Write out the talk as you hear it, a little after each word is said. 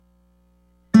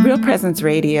Real Presence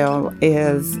Radio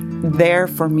is there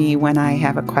for me when I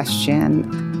have a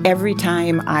question. Every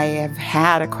time I have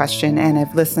had a question and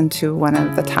I've listened to one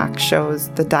of the talk shows,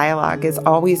 the dialogue is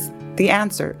always the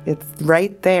answer. It's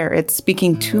right there. It's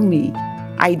speaking to me.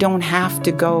 I don't have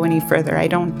to go any further. I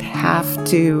don't have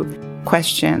to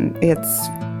question.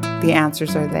 The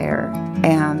answers are there.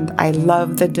 And I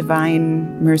love the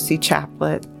Divine Mercy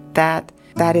Chaplet. That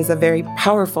is a very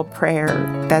powerful prayer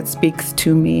that speaks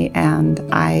to me, and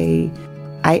I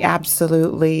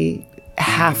absolutely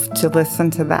have to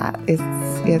listen to that. It's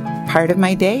part of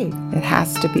my day. It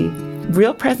has to be.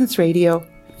 Real Presence Radio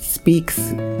speaks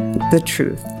the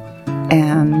truth,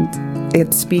 and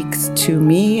it speaks to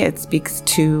me. It speaks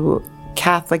to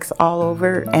Catholics all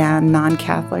over and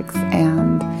non-Catholics,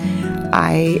 and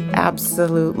I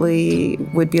absolutely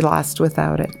would be lost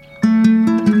without it.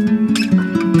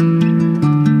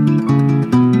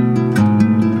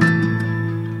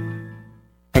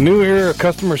 A new era of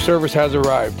customer service has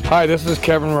arrived. Hi, this is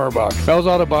Kevin Rohrbach. Mel's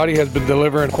Auto Body has been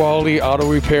delivering quality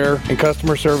auto repair and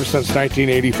customer service since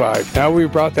 1985. Now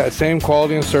we've brought that same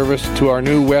quality and service to our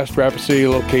new West Rapid City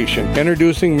location.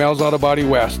 Introducing Mel's Auto Body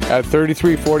West at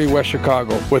 3340 West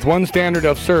Chicago. With one standard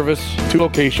of service, 2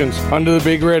 locations. Under the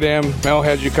Big Red M, Mel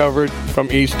has you covered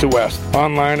from east to west.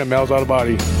 Online at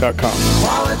melsautobody.com.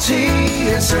 Quality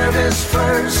and service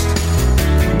first.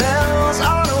 Mel's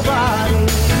Auto Body.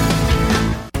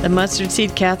 The Mustard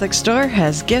Seed Catholic Store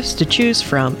has gifts to choose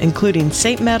from, including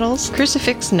saint medals,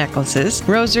 crucifix necklaces,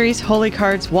 rosaries, holy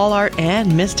cards, wall art,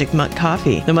 and Mystic Monk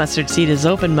coffee. The Mustard Seed is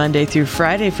open Monday through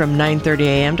Friday from 9:30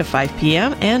 a.m. to 5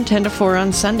 p.m. and 10 to 4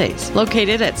 on Sundays.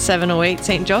 Located at 708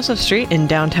 St. Joseph Street in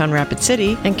downtown Rapid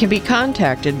City, and can be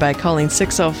contacted by calling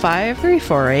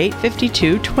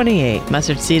 605-348-5228.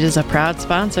 Mustard Seed is a proud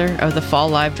sponsor of the Fall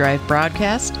Live Drive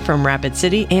broadcast from Rapid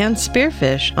City and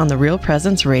Spearfish on the Real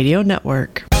Presence Radio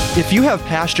Network. If you have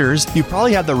pastures, you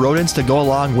probably have the rodents to go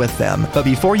along with them. But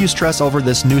before you stress over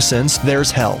this nuisance,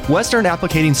 there's help. Western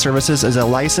Applicating Services is a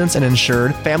licensed and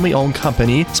insured, family-owned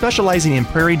company specializing in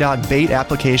prairie dog bait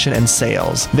application and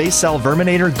sales. They sell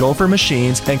Verminator gopher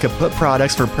machines and kaput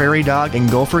products for prairie dog and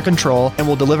gopher control and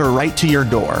will deliver right to your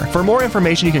door. For more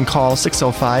information, you can call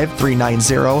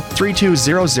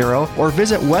 605-390-3200 or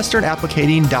visit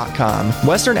westernapplicating.com.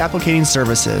 Western Applicating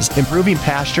Services, improving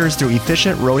pastures through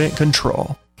efficient rodent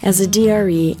control. As a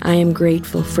DRE, I am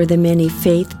grateful for the many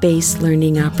faith-based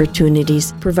learning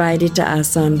opportunities provided to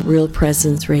us on Real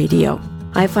Presence Radio.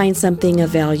 I find something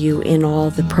of value in all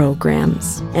the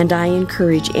programs, and I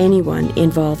encourage anyone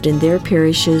involved in their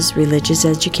parish's religious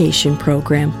education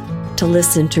program to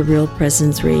listen to Real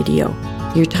Presence Radio.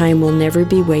 Your time will never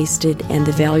be wasted, and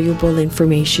the valuable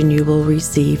information you will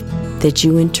receive that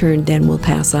you in turn then will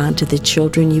pass on to the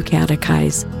children you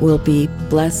catechize will be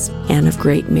blessed and of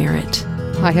great merit.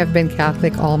 I have been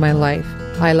Catholic all my life.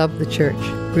 I love the Church.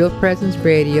 Real Presence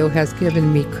Radio has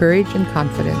given me courage and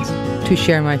confidence to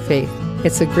share my faith.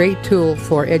 It's a great tool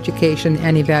for education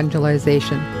and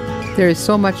evangelization. There is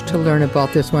so much to learn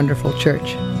about this wonderful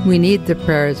Church. We need the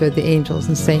prayers of the angels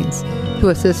and saints to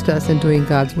assist us in doing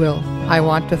God's will. I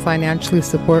want to financially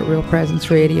support Real Presence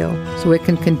Radio so it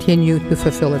can continue to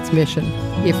fulfill its mission.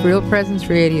 If Real Presence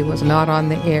Radio was not on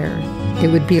the air, it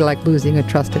would be like losing a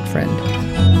trusted friend.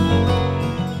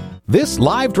 This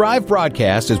live drive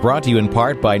broadcast is brought to you in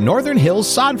part by Northern Hills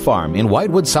Sod Farm in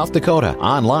Whitewood, South Dakota.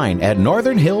 Online at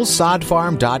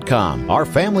northernhillssodfarm.com. Our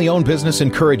family-owned business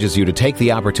encourages you to take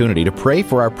the opportunity to pray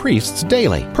for our priests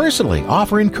daily. Personally,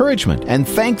 offer encouragement and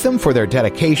thank them for their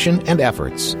dedication and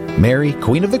efforts. Mary,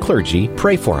 Queen of the Clergy,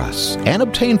 pray for us and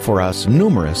obtain for us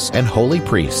numerous and holy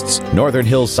priests. Northern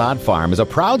Hills Sod Farm is a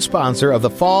proud sponsor of the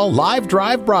Fall Live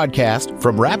Drive broadcast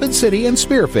from Rapid City and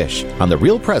Spearfish on the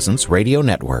Real Presence Radio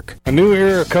Network. A new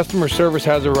era of customer service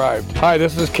has arrived. Hi,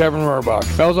 this is Kevin Rohrbach.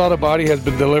 Mel's Auto Body has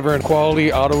been delivering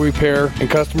quality auto repair and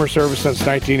customer service since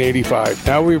 1985.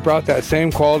 Now we've brought that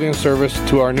same quality and service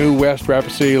to our new West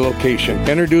Rapid City location.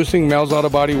 Introducing Mel's Auto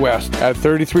Body West at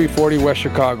 3340 West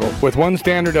Chicago. With one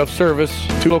standard of service,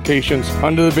 2 locations.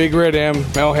 Under the Big Red M,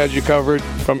 Mel has you covered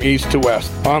from east to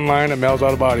west. Online at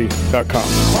melsautobody.com.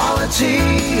 Quality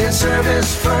and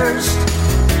service first.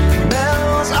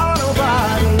 Mel's Auto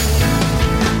Body.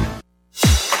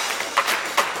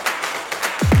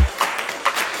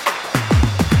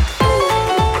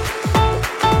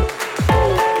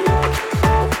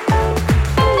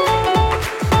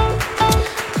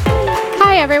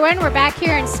 Everyone, we're back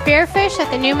here in Spearfish at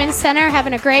the Newman Center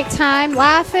having a great time,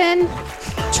 laughing,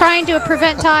 trying to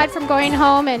prevent Todd from going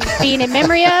home and being in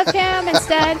memory of him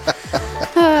instead.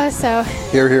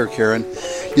 Here, Karen.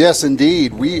 Yes,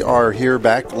 indeed. We are here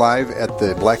back live at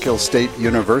the Black Hills State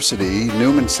University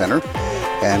Newman Center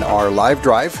and our live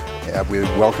drive. We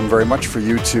welcome very much for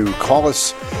you to call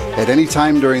us at any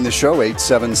time during the show,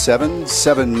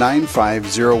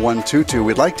 877-795-0122.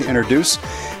 We'd like to introduce,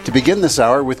 to begin this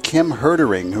hour, with Kim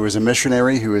Herdering, who is a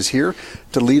missionary who is here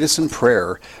to lead us in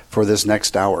prayer for this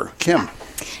next hour. Kim.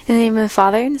 In the name of the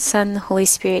Father, and the Son, and the Holy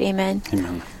Spirit, amen.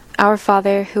 Amen. Our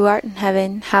Father, who art in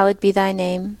heaven, hallowed be thy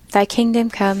name. Thy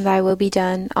kingdom come, thy will be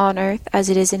done, on earth as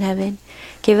it is in heaven.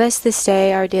 Give us this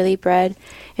day our daily bread,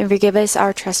 and forgive us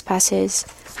our trespasses,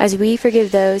 as we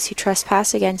forgive those who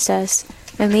trespass against us.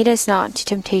 And lead us not into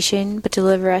temptation, but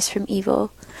deliver us from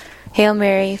evil. Hail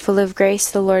Mary, full of grace,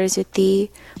 the Lord is with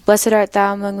thee. Blessed art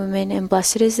thou among women, and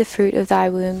blessed is the fruit of thy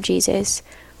womb, Jesus.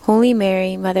 Holy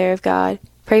Mary, Mother of God,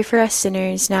 pray for us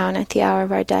sinners, now and at the hour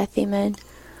of our death. Amen.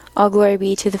 All glory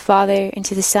be to the Father, and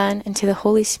to the Son, and to the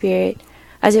Holy Spirit,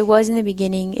 as it was in the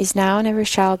beginning, is now, and ever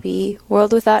shall be,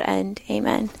 world without end.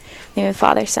 Amen. In the name of the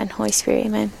Father, Son, Holy Spirit.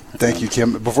 Amen. Thank you,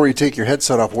 Kim. Before you take your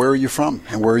headset off, where are you from,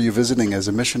 and where are you visiting as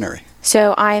a missionary?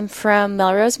 So I'm from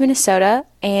Melrose, Minnesota,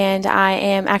 and I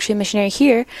am actually a missionary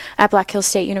here at Black Hills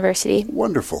State University.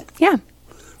 Wonderful. Yeah.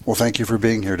 Well, thank you for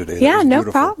being here today. Yeah, no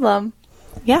problem.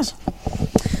 Yeah.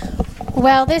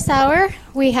 Well, this hour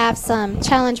we have some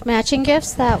challenge matching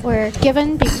gifts that were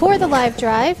given before the live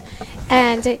drive,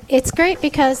 and it's great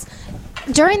because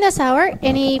during this hour,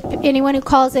 anyone who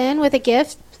calls in with a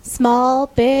gift, small,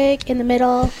 big, in the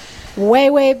middle,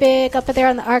 way big, up there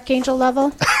on the archangel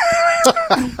level,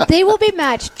 they will be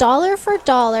matched dollar for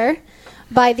dollar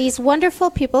by these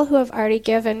wonderful people who have already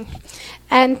given.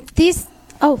 And these,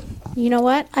 oh, you know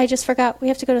what? I just forgot. We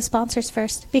have to go to sponsors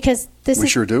first because We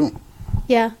sure do.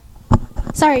 Yeah.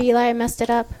 Sorry, Eli, I messed it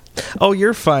up. Oh,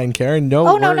 you're fine, Karen. No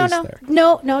worries there.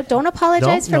 No, don't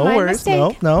apologize for my worries.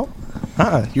 mistake. No.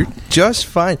 You're just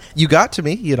fine. You got to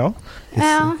me, you know.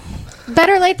 Well,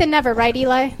 better late than never, right,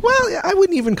 Eli? Well, I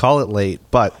wouldn't even call it late,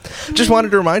 but just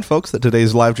wanted to remind folks that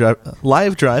today's live drive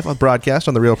broadcast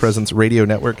on the Real Presence Radio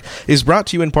Network is brought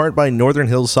to you in part by Northern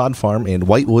Hills Sod Farm in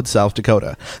Whitewood, South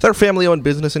Dakota. Their family-owned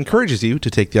business encourages you to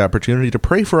take the opportunity to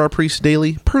pray for our priests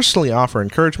daily, personally offer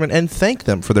encouragement, and thank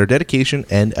them for their dedication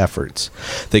and efforts.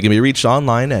 They can be reached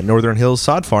online at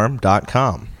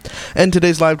northernhillssodfarm.com. And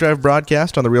today's live drive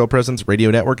broadcast on the Real Presence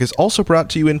Radio Network is also brought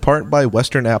to you in part by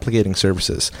Western Applicating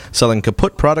Services, selling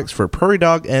kaput products for prairie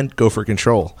dog and gopher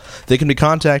control. They can be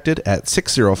contacted at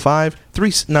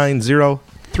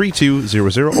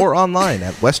 605-390-3200 or online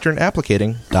at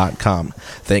westernapplicating.com.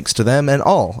 Thanks to them and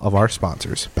all of our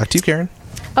sponsors. Back to you, Karen.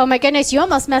 Oh, my goodness, you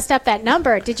almost messed up that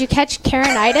number. Did you catch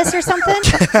Karenitis or something?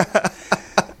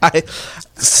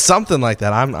 Something like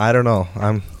that. I don't know.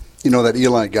 You know, that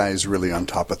Eli guy is really on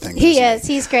top of things. He is.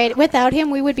 He's great. Without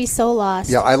him, we would be so lost.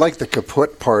 Yeah, I like the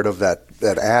kaput part of that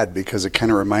ad because it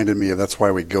kind of reminded me of that's why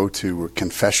we go to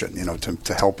confession, you know,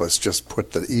 to help us just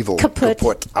put the evil kaput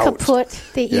out. Kaput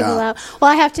the evil out. Well,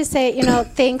 I have to say, you know,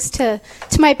 thanks to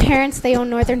my parents. They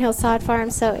own Northern Hills Sod Farm,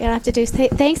 so I have to do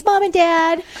thanks, Mom and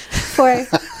Dad, for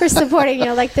supporting, you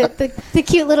know, like the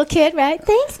cute little kid, right?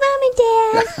 Thanks, Mom and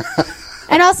Dad.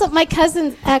 And also, my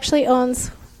cousin actually owns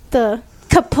the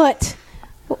kaput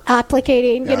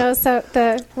applicating, you know, so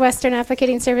the Western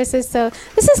Applicating Services. So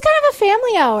this is kind of a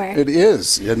family hour. It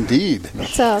is, indeed.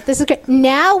 So this is great.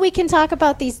 Now we can talk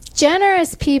about these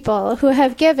generous people who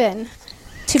have given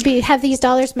to have these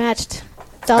dollars matched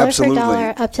dollar Absolutely. for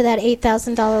dollar up to that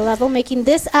 $8,000 level, making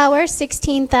this hour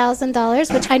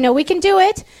 $16,000, which I know we can do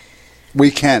it.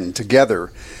 We can,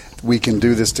 together. We can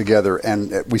do this together.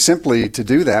 And we simply, to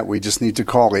do that, we just need to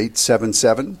call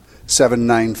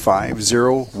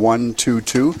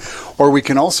 877-795-0122, or we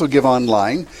can also give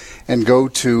online and go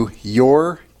to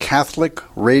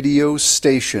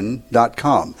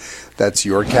yourcatholicradiostation.com. That's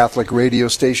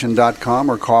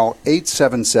yourcatholicradiostation.com, or call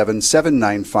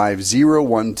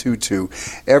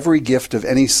 877-795-0122. Every gift of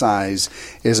any size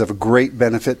is of great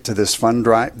benefit to this fund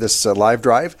drive, this live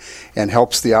drive, and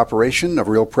helps the operation of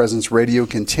Real Presence Radio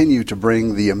continue to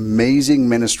bring the amazing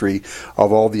ministry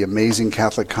of all the amazing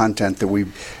Catholic content that we,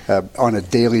 on a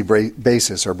daily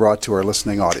basis, are brought to our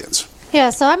listening audience. Yeah,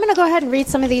 so I'm going to go ahead and read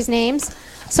some of these names.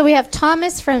 So we have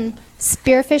Thomas from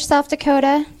Spearfish, South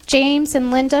Dakota. James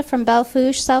and Linda from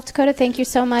Belfouche, South Dakota. Thank you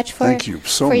so much for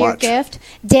your gift.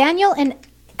 Daniel and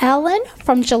Ellen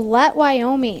from Gillette,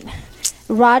 Wyoming.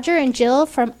 Roger and Jill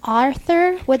from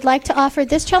Arthur would like to offer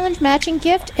this challenge matching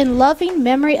gift in loving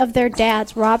memory of their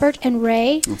dads, Robert and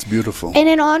Ray. That's beautiful. And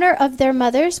in honor of their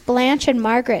mothers, Blanche and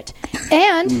Margaret.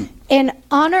 And in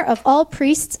honor of all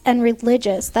priests and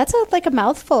religious. That's like a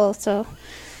mouthful, so...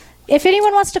 if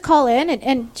anyone wants to call in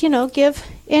and give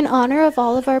in honor of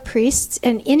all of our priests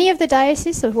and any of the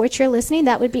dioceses of which you're listening,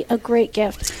 that would be a great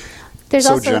gift. There's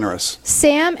so also generous.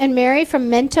 Sam and Mary from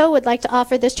Mento would like to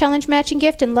offer this challenge matching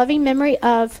gift in loving memory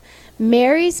of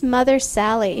Mary's mother,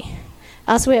 Sally.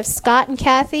 Also, we have Scott and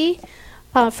Kathy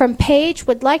from Page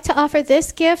would like to offer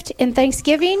this gift in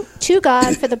thanksgiving to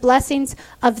God for the blessings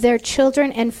of their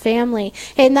children and family.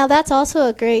 And now that's also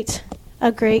a great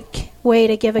way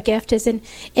to give a gift, is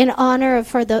in honor of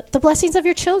for the blessings of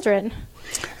your children.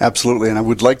 Absolutely, and I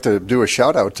would like to do a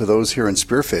shout out to those here in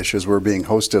Spearfish as we're being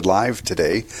hosted live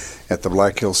today at the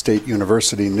Black Hills State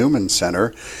University Newman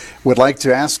Center. Would like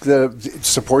to ask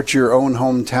support your own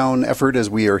hometown effort as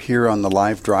we are here on the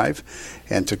live drive,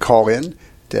 and to call in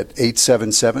at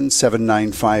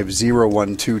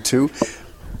 877-795-0122.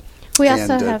 We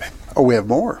also have we have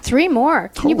more. 3 more.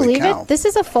 Can you believe it? This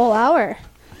is a full hour.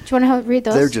 Do you want to read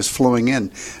those? They're just flowing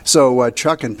in. So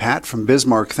Chuck and Pat from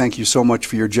Bismarck, thank you so much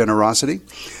for your generosity.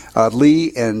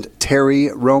 Lee and Terry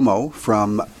Romo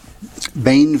from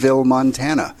Bainville,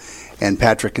 Montana. And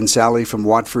Patrick and Sally from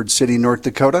Watford City, North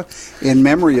Dakota, in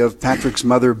memory of Patrick's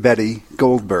mother, Betty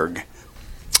Goldberg.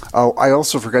 Oh, I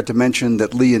also forgot to mention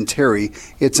that Lee and Terry,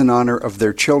 it's in honor of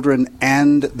their children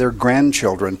and their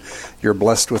grandchildren. You're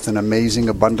blessed with an amazing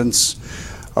abundance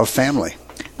of family.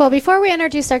 Well, before we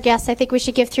introduce our guests, I think we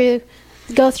should go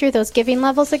through those giving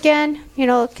levels again.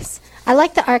 'Cause I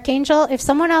like the Archangel. If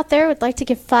someone out there would like to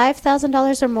give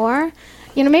 $5,000 or more,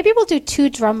 maybe we'll do 2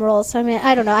 drum rolls. I mean,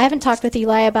 I don't know. I haven't talked with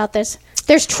Eli about this.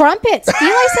 There's trumpets.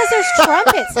 Eli says there's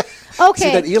trumpets. Okay.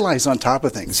 See, that Eli's on top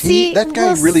of things. That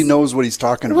guy really knows what he's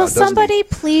talking about, doesn't he? Will somebody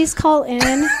please call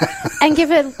in and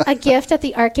give a gift at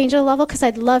the Archangel level? Because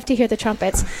I'd love to hear the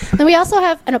trumpets. Then we also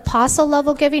have an Apostle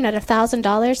level giving at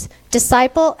 $1,000,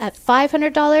 Disciple at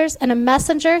 $500, and a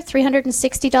Messenger,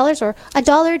 $360, or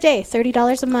 $1 a day,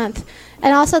 $30 a month.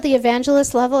 And also the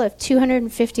Evangelist level of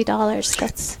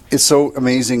 $250. It's so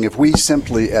amazing. If we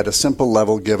simply, at a simple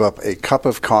level, give up a cup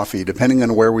of coffee, depending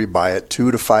on where we buy it,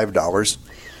 $2 to $5,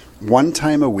 one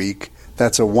time a week,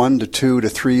 that's a $1 to $2 to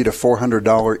 $3 to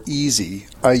 $400 easy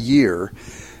a year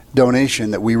donation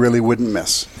that we really wouldn't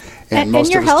miss. And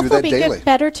most your of us health do will that be daily.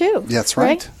 Better too. That's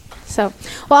right. So,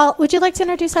 well, would you like to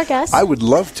introduce our guest? I would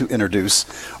love to introduce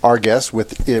our guest,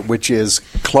 which is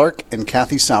Clark and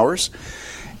Kathy Sowers.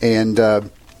 And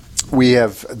we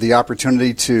have the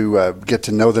opportunity to get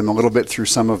to know them a little bit through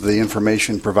some of the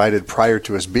information provided prior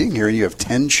to us being here. You have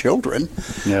 10 children.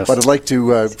 Yes. But I'd like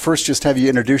to first just have you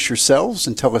introduce yourselves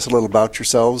and tell us a little about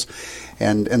yourselves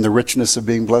and the richness of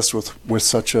being blessed with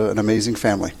such an amazing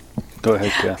family. Go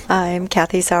ahead, Kath. I'm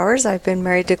Kathy Sowers. I've been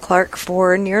married to Clark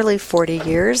for nearly 40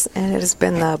 years, and it has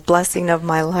been the blessing of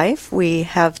my life. We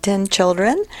have 10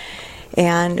 children,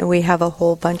 and we have a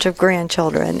whole bunch of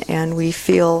grandchildren, and we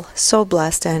feel so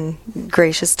blessed and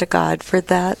gracious to God, for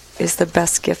that is the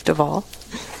best gift of all.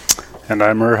 And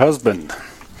I'm her husband.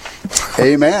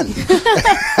 Amen.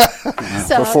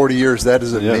 For 40 years, that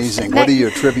is amazing. Yes. What do you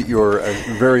attribute your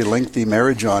very lengthy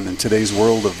marriage on in today's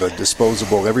world of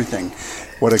disposable everything?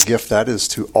 What a gift that is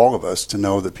to all of us to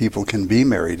know that people can be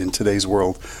married in today's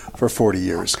world for 40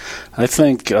 years. I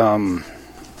think, well,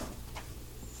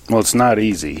 it's not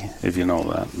easy, if you know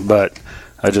that. But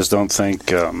I just don't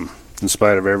think, in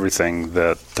spite of everything,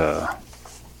 that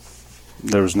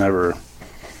there was never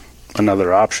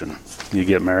another option. You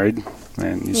get married,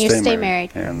 and you stay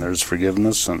married. And there's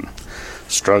forgiveness and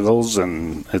struggles,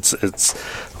 and it's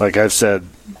like I've said,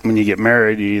 when you get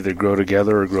married, you either grow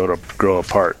together or grow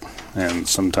apart. And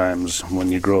sometimes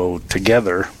when you grow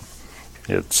together,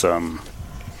 it's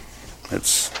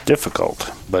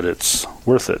difficult, but it's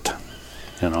worth it,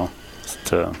 to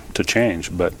change.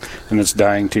 And it's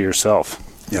dying to yourself.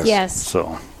 Yes.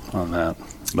 So on that,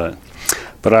 but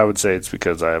I would say it's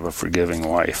because I have a forgiving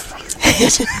wife.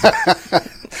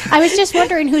 I was just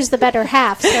wondering who's the better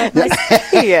half. So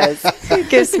He is. He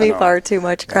gives me far too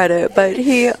much credit, but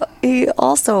he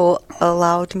also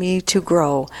allowed me to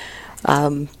grow.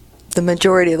 The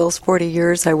majority of those 40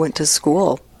 years I went to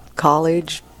school,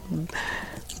 college,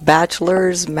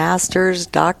 bachelor's, master's,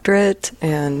 doctorate,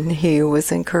 and he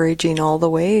was encouraging all the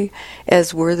way,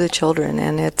 as were the children.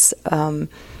 And it's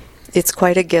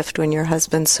quite a gift when your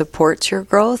husband supports your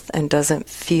growth and doesn't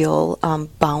feel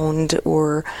bound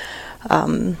or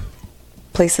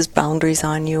places boundaries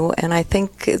on you. And I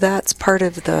think that's part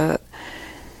of the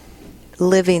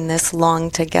living this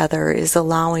long together, is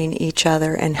allowing each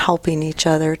other and helping each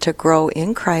other to grow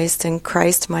in Christ. And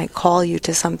Christ might call you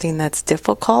to something that's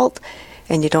difficult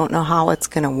and you don't know how it's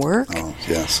going to work. Oh,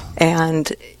 yes.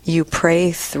 And you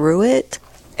pray through it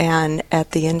And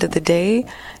at the end of the day,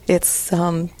 it's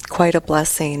quite a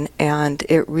blessing, and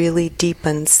it really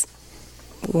deepens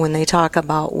when they talk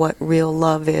about what real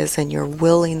love is, and you're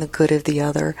willing the good of the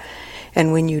other.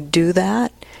 And when you do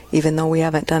that, even though we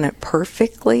haven't done it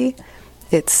perfectly,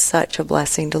 it's such a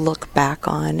blessing to look back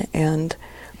on. And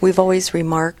we've always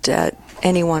remarked at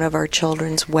any one of our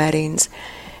children's weddings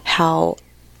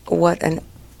what an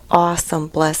awesome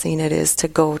blessing it is to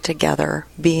go together,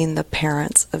 being the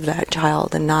parents of that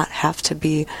child, and not have to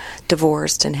be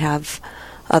divorced and have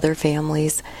other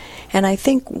families. And I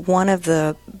think one of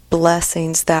the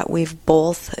blessings that we've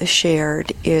both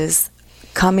shared is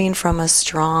coming from a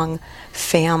strong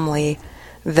family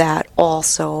that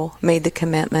also made the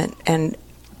commitment and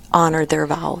honored their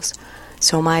vows.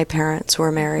 So my parents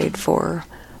were married for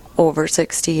over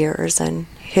 60 years, and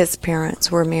his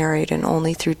parents were married, and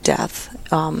only through death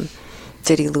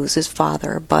did he lose his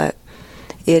father. But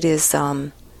it has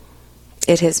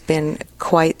been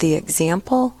quite the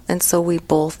example, and so we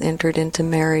both entered into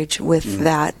marriage with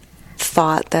that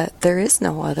thought that there is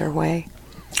no other way.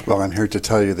 Well, I'm here to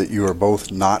tell you that you are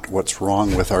both not what's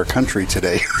wrong with our country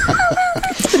today.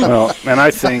 Well, and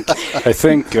I think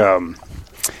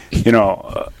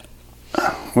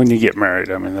when you get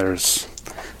married, I mean, it's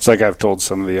like I've told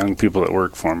some of the young people that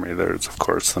work for me, there's, of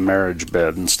course, the marriage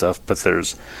bed and stuff, but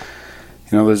there's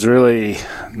really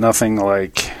nothing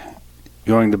like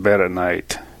going to bed at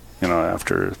night,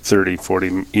 after 30,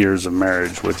 40 years of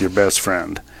marriage with your best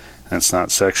friend. And it's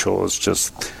not sexual, it's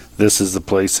just, this is the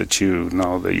place that you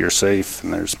know that you're safe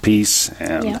and there's peace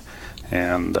and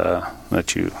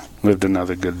that you lived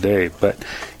another good day. But,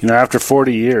 after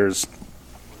 40 years,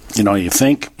 you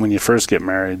think when you first get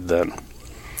married that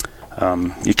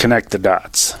you connect the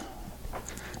dots.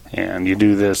 And you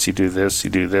do this, you do this,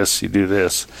 you do this, you do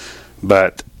this.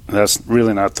 But that's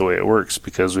really not the way it works,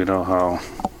 because we know how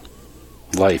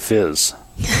life is.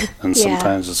 And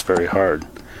sometimes it's very hard.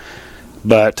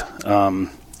 But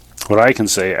what I can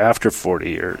say, after 40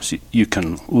 years, you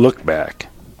can look back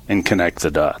and connect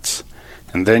the dots.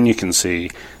 And then you can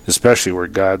see, especially where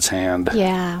God's hand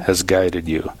has guided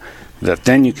you, that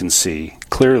then you can see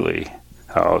clearly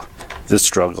how this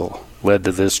struggle led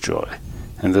to this joy,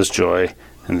 and this joy,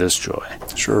 and this joy.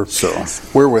 Sure. So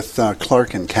we're with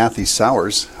Clark and Kathy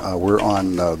Sowers. We're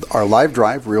on our live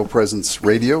drive, Real Presence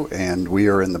Radio, and we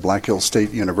are in the Black Hills State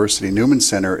University Newman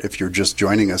Center, if you're just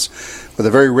joining us, with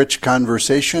a very rich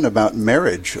conversation about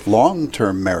marriage,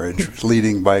 long-term marriage,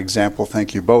 leading by example.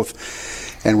 Thank you both.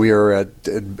 And we are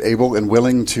able and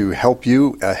willing to help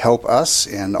you, help us,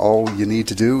 and all you need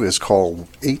to do is call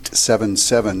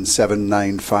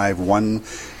 877-795-1.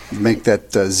 Make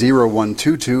that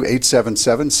 0122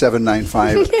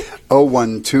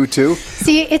 877-795-0122.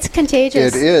 See, it's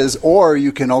contagious. It is. Or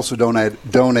you can also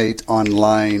donate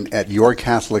online at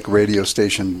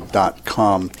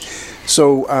yourcatholicradiostation.com.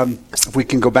 So if we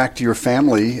can go back to your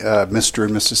family, Mr.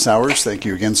 and Mrs. Sowers, thank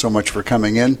you again so much for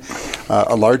coming in.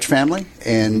 A large family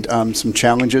and some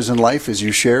challenges in life, as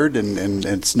you shared, and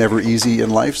it's never easy in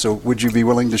life. So would you be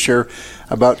willing to share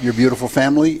about your beautiful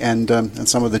family and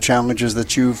some of the challenges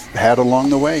that you've had along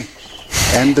the way?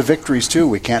 And the victories, too.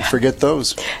 We can't forget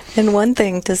those. And one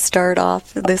thing to start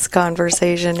off this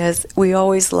conversation is we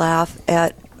always laugh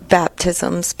at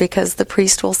baptisms, because the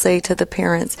priest will say to the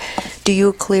parents, do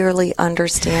you clearly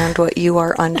understand what you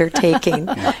are undertaking?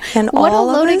 And what all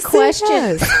a loaded of us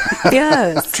question.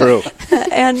 Yes. True.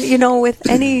 And with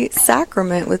any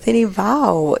sacrament, with any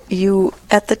vow, you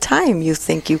at the time you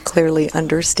think you clearly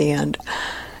understand.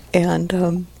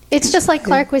 And it's just like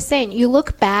Clark was saying, you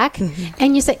look back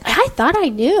and you say, I thought I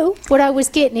knew what I was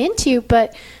getting into,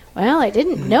 but well, I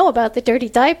didn't know about the dirty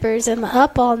diapers and the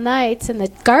up all nights and the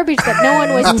garbage that no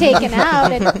one was taking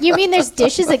out. And you mean there's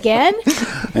dishes again?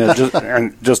 Yeah,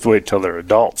 just wait till they're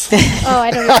adults. Oh,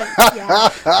 I don't know.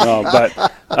 No,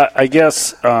 but I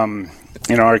guess,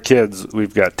 our kids,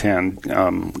 we've got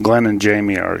 10. Glenn and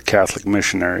Jamie are Catholic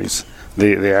missionaries.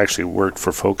 They actually worked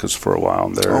for Focus for a while.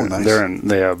 And nice.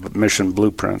 They have Mission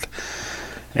Blueprint.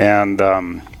 And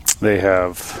they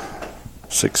have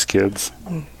 6 kids.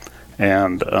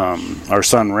 And our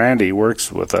son Randy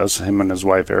works with us. Him and his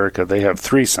wife Erica. They have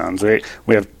 3 sons. We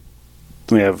have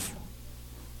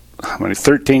how many?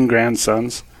 13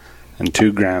 grandsons and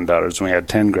 2 granddaughters. And we had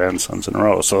 10 grandsons in a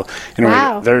row. So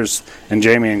wow. And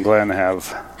Jamie and Glenn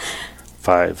have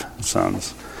 5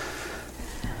 sons.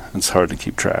 It's hard to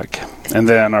keep track. And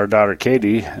then our daughter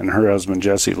Katie and her husband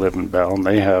Jesse live in Bell, and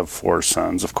they have 4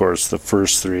 sons. Of course, the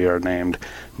first 3 are named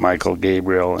Michael,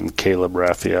 Gabriel, and Caleb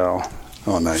Raphael.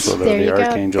 Oh, nice. So there the you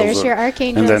archangels. go. There's your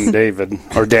archangels. And then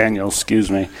Daniel, excuse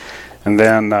me. And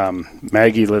then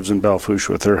Maggie lives in Belle Fourche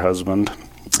with her husband.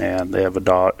 and they have a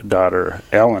daughter,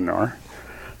 Eleanor,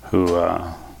 who,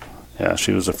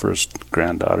 she was the first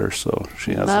granddaughter, so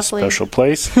she has a special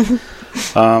place.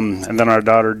 And then our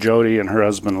daughter, Jody, and her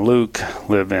husband, Luke,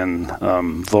 live in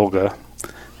Volga,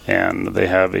 and they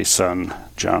have a son,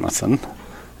 Jonathan,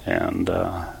 and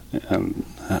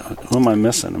who am I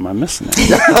missing? Am I missing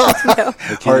it?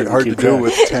 Hard to do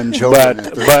with 10 children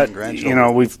and 13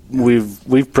 grandchildren.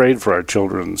 We've prayed for our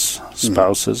children's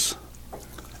spouses,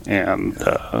 and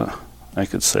I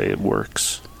could say it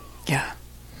works. Yeah.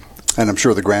 And I'm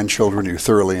sure the grandchildren you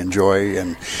thoroughly enjoy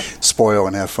and spoil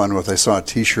and have fun with. I saw a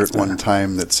T-shirt one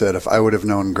time that said, "If I would have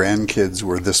known grandkids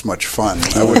were this much fun,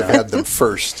 I would have had them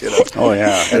first." Oh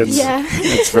yeah,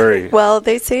 it's very well.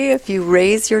 They say if you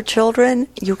raise your children,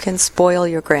 you can spoil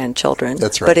your grandchildren.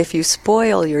 That's right. But if you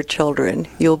spoil your children,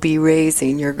 you'll be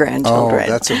raising your grandchildren.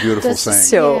 Oh, that's a beautiful saying.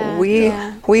 So we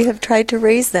have tried to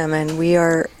raise them, and we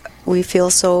feel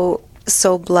so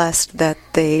blessed that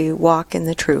they walk in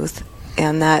the truth,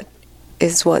 and that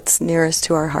is what's nearest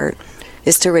to our heart,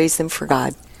 is to raise them for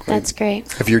God. That's great.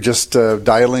 If you're just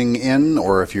dialing in,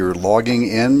 or if you're logging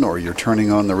in, or you're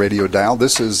turning on the radio dial,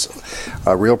 this is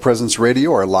Real Presence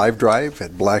Radio, our live drive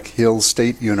at Black Hills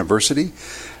State University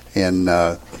in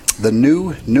the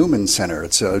new Newman Center.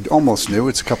 It's almost new.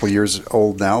 It's a couple years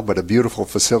old now, but a beautiful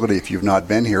facility if you've not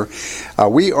been here.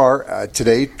 We are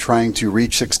today trying to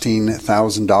reach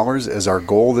 $16,000 as our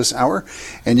goal this hour,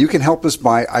 and you can help us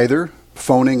by either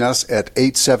phoning us at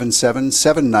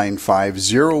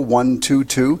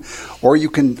 877-795-0122, or you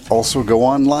can also go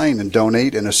online and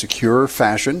donate in a secure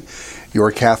fashion.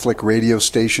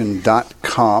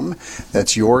 YourCatholicRadioStation.com.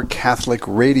 That's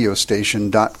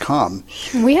YourCatholicRadioStation.com.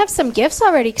 We have some gifts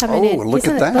already coming in. Oh, look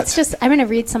at that. I'm going to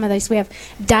read some of these. We have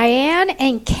Diane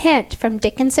and Kent from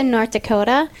Dickinson, North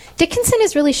Dakota. Dickinson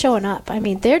is really showing up. I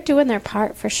mean, they're doing their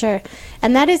part for sure.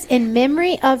 And that is in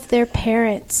memory of their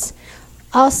parents.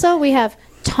 Also, we have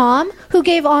Tom, who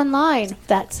gave online.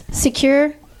 That's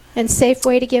secure and safe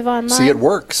way to give online. See, it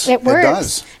works. It works. It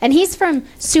does. And he's from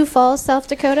Sioux Falls, South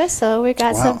Dakota, so we've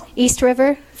got some East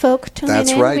River folk tuning in.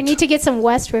 That's right. We need to get some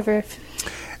West River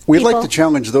We'd people. like to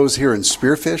challenge those here in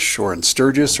Spearfish or in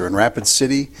Sturgis or in Rapid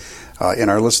City in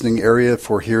our listening area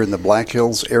for here in the Black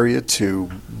Hills area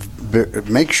to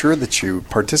make sure that you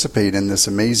participate in this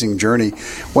amazing journey.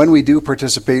 When we do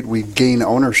participate, we gain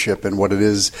ownership in what it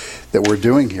is that we're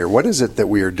doing here. What is it that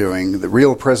we are doing? The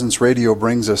Real Presence Radio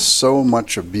brings us so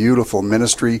much of beautiful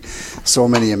ministry, so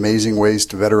many amazing ways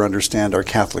to better understand our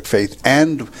Catholic faith,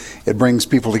 and it brings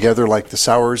people together like the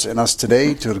Sowers and us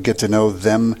today to get to know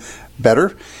them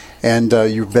better. And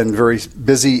you've been very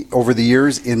busy over the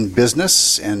years in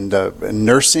business and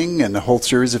nursing and a whole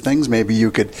series of things. Maybe you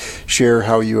could share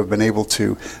how you have been able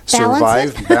to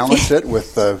balance it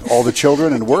with all the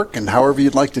children and work, and however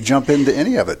you'd like to jump into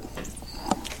any of it.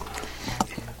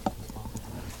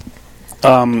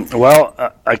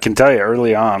 Well, I can tell you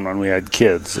early on when we had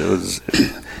kids, it was,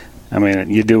 I mean,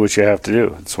 you do what you have to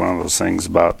do. It's one of those things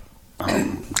about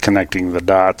connecting the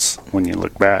dots when you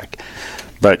look back.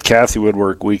 But Kathy would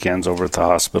work weekends over at the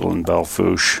hospital in Belle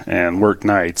Fourche and work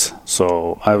nights,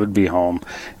 so I would be home.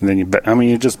 And then you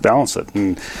just balance it.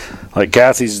 And like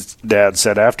Kathy's dad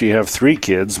said, after you have 3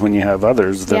 kids, when you have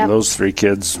others, then those 3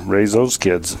 kids raise those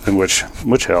kids, and which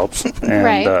helps. And,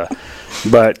 right.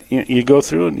 But you go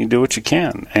through it and you do what you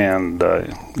can, and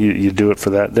you do it for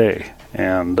that day.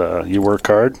 And you work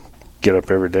hard, get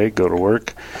up every day, go to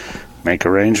work, make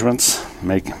arrangements,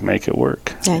 make it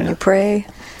work. And you pray.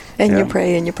 And you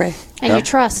pray and you pray. And you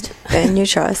trust. And you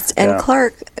trust. And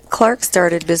Clark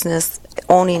started business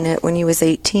owning it when he was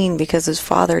 18 because his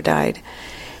father died.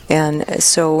 And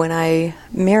so when I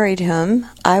married him,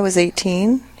 I was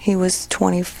 18. He was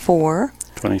 24.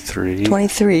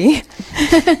 23.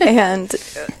 And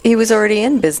he was already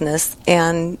in business.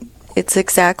 And it's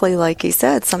exactly like he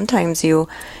said. Sometimes you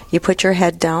put your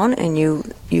head down and you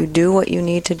do what you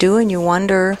need to do, and you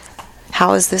wonder,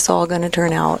 how is this all going to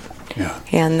turn out? Yeah.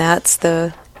 And that's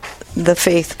the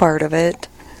faith part of it.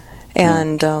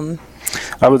 And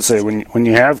I would say when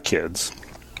you have kids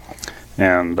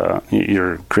and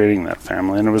you're creating that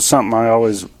family, and it was something I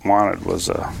always wanted, was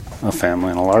a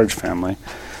family and a large family,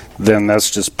 then that's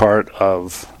just part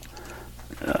of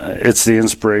it's the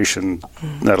inspiration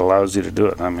that allows you to do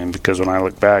it. I mean, because when I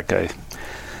look back, I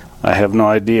have no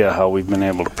idea how we've been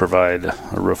able to provide a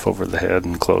roof over the head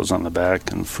and clothes on the back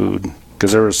and food.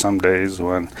 Because there were some days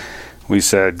when we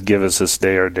said, "Give us this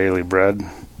day our daily bread,"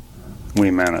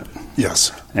 we meant it.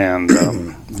 Yes. And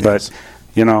but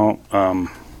you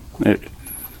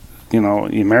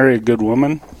marry a good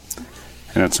woman,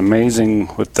 and it's amazing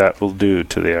what that will do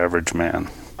to the average man.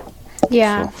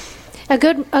 Yeah. So. A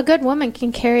good woman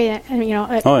can carry a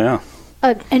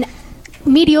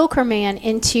mediocre man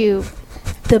into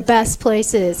the best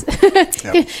places.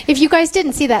 If you guys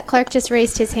didn't see that, Clark just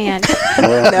raised his hand.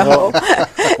 Well,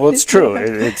 it's true.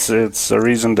 It's a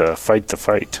reason to fight the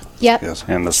fight. Yep. Yes.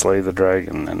 And to slay the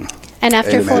dragon. And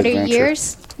after 40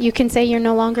 years, you can say you're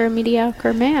no longer a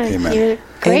mediocre man. Amen. You're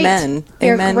great. Amen.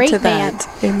 You're Amen a great to man.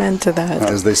 that. Amen to that.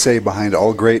 As they say, behind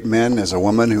all great men is a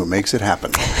woman who makes it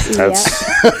happen. That's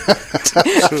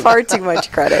Far too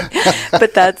much credit.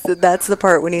 But that's the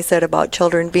part when he said about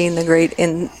children being the great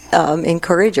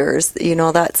encouragers. You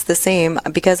know, that's the same.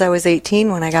 Because I was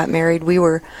 18 when I got married,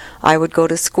 I would go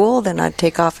to school, then I'd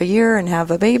take off a year and have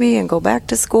a baby and go back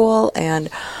to school, and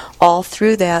all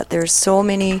through that, there's so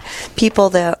many people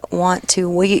that want to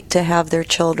wait to have their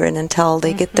children until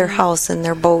they get their house and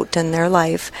their boat and their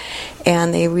life,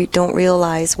 and they don't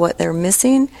realize what they're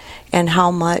missing and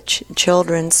how much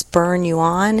children spurn you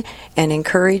on and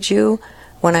encourage you.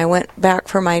 When I went back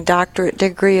for my doctorate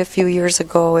degree a few years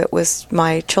ago, it was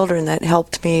my children that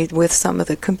helped me with some of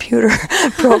the computer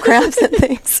programs and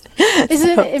things.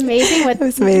 Isn't it amazing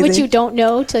what you don't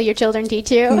know till your children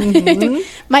teach you? Mm-hmm.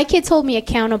 My kids hold me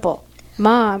accountable.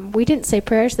 Mom, we didn't say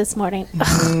prayers this morning.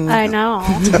 I know.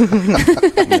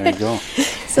 There you go.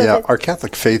 Our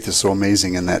Catholic faith is so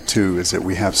amazing in that, too, is that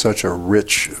we have such a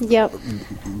rich,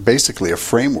 basically a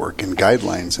framework and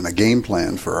guidelines and a game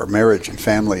plan for our marriage and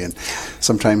family. And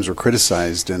sometimes we're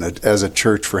criticized as a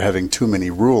church for having too many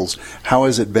rules. How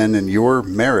has it been in your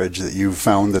marriage that you've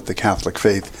found that the Catholic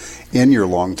faith in your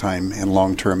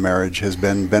long-term marriage has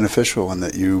been beneficial, and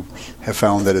that you have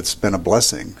found that it's been a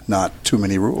blessing, not too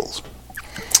many rules?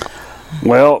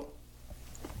 Well,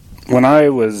 when I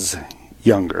was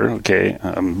younger,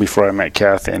 before I met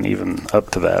Kathy, and even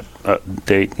up to that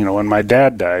date, when my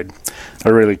dad died, I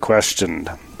really questioned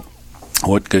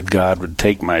what good God would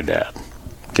take my dad,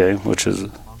 which is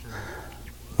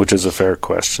a fair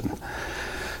question.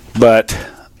 But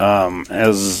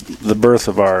as the birth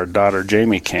of our daughter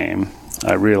Jamie came,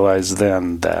 I realized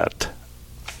then that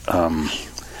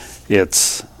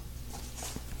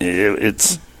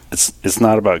it's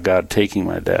not about God taking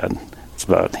my dad. It's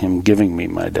about Him giving me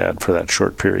my dad for that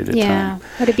short period of time. Yeah,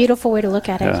 what a beautiful way to look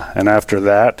at it. Yeah, and after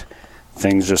that,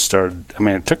 things just started. I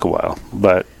mean, it took a while,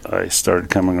 but I started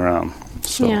coming around.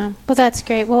 So. Yeah, well, that's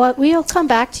great. Well, we'll come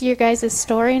back to your guys'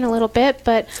 story in a little bit,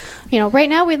 but right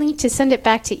now we need to send it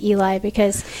back to Eli,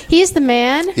 because he's the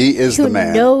man. He is who the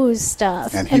man. Knows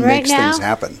stuff, and he right makes now, things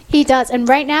happen. He does, and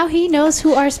right now he knows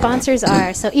who our sponsors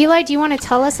are. So, Eli, do you want to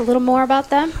tell us a little more about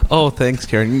them? Oh, thanks,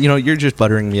 Karen. You're just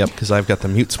buttering me up because I've got the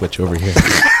mute switch over here.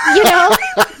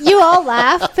 You all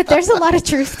laugh, but there's a lot of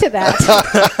truth to that.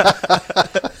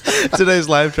 Today's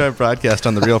live drive broadcast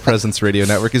on the Real Presence Radio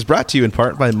Network is brought to you in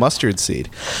part by Mustard Seed.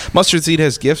 Mustard Seed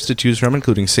has gifts to choose from,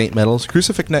 including saint medals,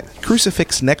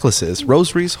 crucifix necklaces,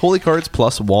 rosaries, holy cards,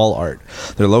 plus wall art.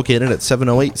 They're located at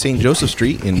 708 St. Joseph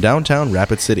Street in downtown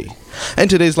Rapid City. And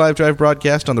today's live drive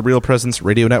broadcast on the Real Presence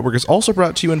Radio Network is also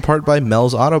brought to you in part by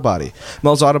Mel's Auto Body.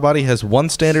 Mel's Auto Body has one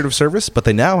standard of service, but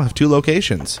they now have two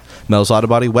locations. Mel's Auto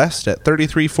Body West at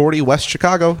 3340 West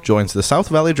Chicago joins the South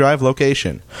Valley Drive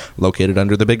location. Located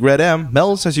under the Big Red M,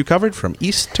 Mel's has you covered from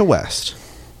east to west.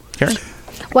 Karen?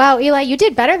 Wow, Eli, you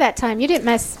did better that time. You didn't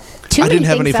mess too many I didn't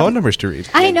have things any up. phone numbers to read.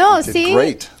 I know, You did see?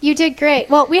 great. You did great.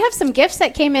 Well, we have some gifts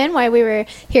that came in while we were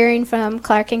hearing from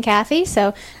Clark and Kathy,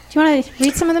 so do you want to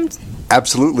read some of them?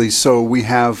 Absolutely. So we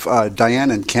have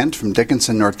Diane and Kent from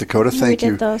Dickinson, North Dakota. Thank you.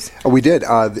 We did those. Oh, we did.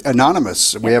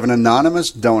 Anonymous. We have an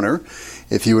anonymous donor.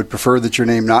 If you would prefer that your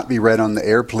name not be read on the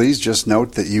air, please just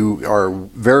note that you are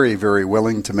very, very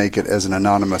willing to make it as an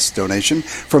anonymous donation.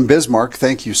 From Bismarck,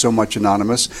 thank you so much,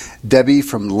 Anonymous. Debbie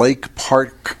from Lake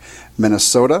Park,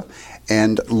 Minnesota.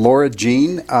 And Laura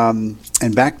Jean,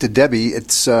 and back to Debbie,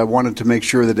 it's wanted to make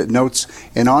sure that it notes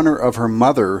in honor of her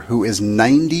mother, who is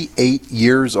 98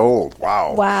 years old.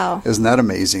 Wow. Wow. Isn't that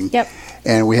amazing? Yep.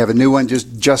 And we have a new one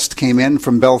just came in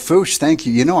from Belfouche. Thank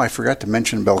you. I forgot to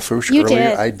mention Belfouche You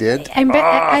earlier. did. I did.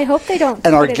 I hope they don't.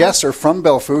 And our put it guests are from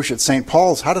Belfouche at St.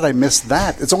 Paul's. How did I miss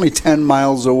that? It's only 10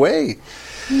 miles away.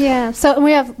 Yeah. So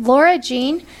we have Laura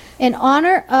Jean. In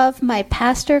honor of my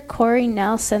pastor, Corey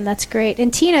Nelson. That's great.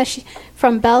 And Tina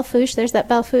from Belfouche. There's that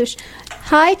Belfouche.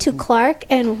 Hi to Clark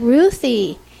and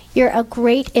Ruthie. You're a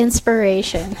great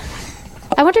inspiration.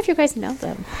 I wonder if you guys know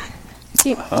them. Do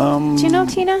you know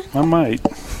Tina? I might.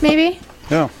 Maybe?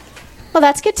 Yeah. Well,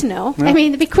 that's good to know. Yeah. I mean,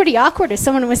 it'd be pretty awkward if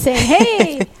someone was saying,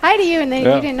 hey, hi to you, and then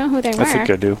you didn't know who they were. I think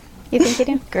I do. You think you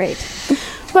do? Great.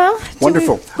 Well,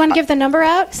 Wonderful. Do we want to give the number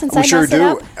out since I We sure messed it do.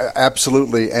 up?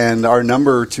 Absolutely. And our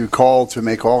number to call to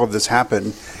make all of this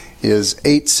happen is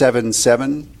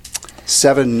 877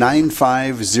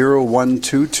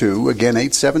 877-795-0122. Again,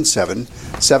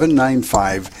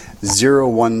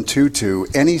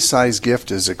 877-795-0122. Any size gift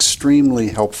is extremely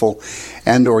helpful,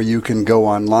 and or you can go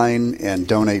online and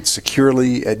donate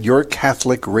securely at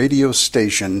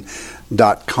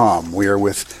yourcatholicradiostation.com. We are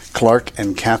with Clark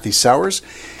and Kathy Sowers.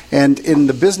 And in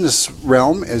the business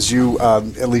realm, as you,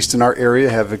 at least in our area,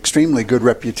 have extremely good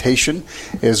reputation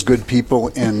as good people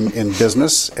in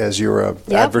business, as you're an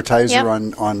advertiser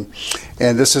on,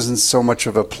 and this isn't so much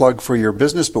of a plug for your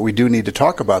business, but we do need to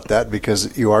talk about that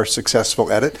because you are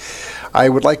successful at it. I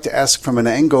would like to ask from an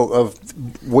angle of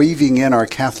weaving in our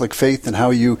Catholic faith and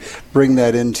how you bring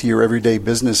that into your everyday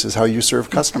business is how you serve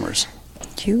customers.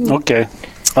 Okay.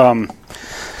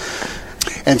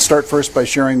 And start first by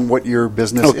sharing what your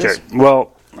business is. Okay.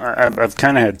 Well, I've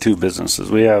kind of had two businesses.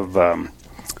 We have, I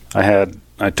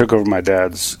took over my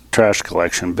dad's trash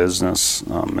collection business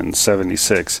in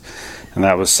 '76, and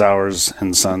that was Sowers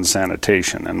and Son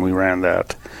Sanitation, and we ran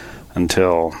that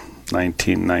until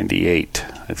 1998,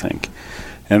 I think.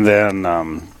 And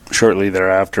then shortly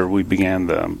thereafter, we began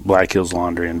the Black Hills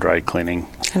Laundry and Dry Cleaning.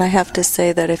 And I have to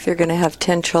say that if you're going to have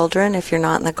 10 children, if you're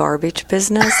not in the garbage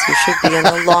business, you should be in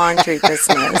the laundry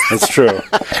business. That's true.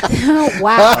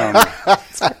 Wow.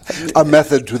 A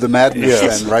method to the madness,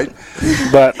 then, right?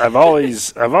 But I've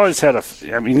always had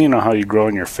you know how you grow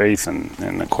in your faith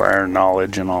and acquire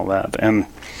knowledge and all that. And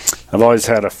I've always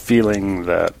had a feeling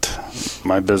that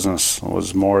my business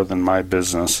was more than my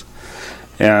business.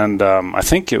 And I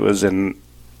think it was in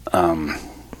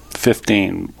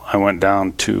 15, I went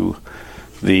down to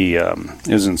it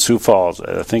was in Sioux Falls.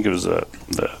 I think it was the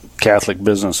Catholic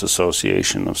Business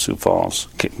Association of Sioux Falls,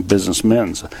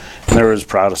 businessmen's. And there was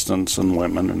Protestants and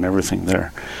women and everything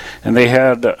there. And they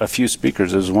had a few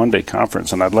speakers. It was a one-day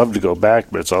conference, and I'd love to go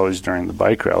back, but it's always during the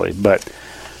bike rally. But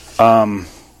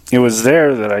it was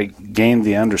there that I gained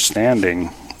the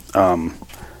understanding.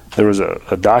 There was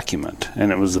a document,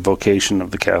 and it was the vocation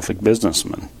of the Catholic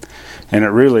businessman. And it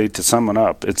really, to sum it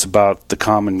up, it's about the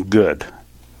common good.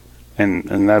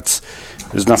 And there's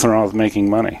nothing wrong with making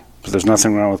money, but there's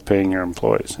nothing wrong with paying your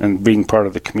employees and being part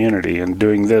of the community and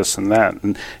doing this and that.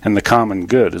 And the common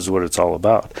good is what it's all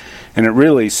about. And it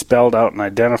really spelled out and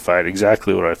identified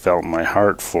exactly what I felt in my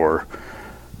heart for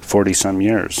 40-some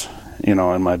years, in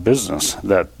my business,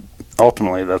 that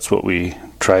ultimately that's what we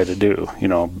try to do.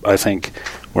 I think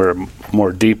we're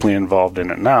more deeply involved in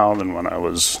it now than when I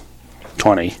was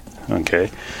 20,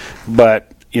 okay? But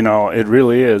it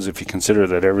really is, if you consider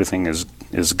that everything is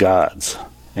God's,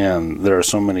 and there are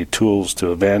so many tools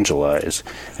to evangelize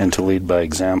and to lead by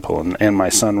example. And my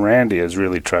son Randy has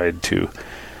really tried to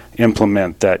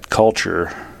implement that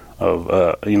culture of,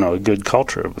 a good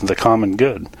culture of the common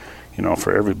good,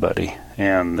 for everybody.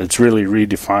 And it's really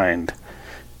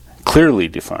clearly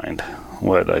defined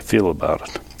what I feel about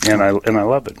it. And I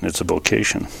love it. It's a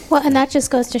vocation. Well, and that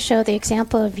just goes to show the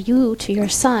example of you to your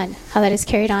son, how that is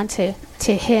carried on to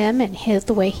him and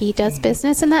the way he does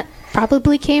business. And that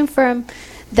probably came from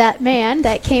that man,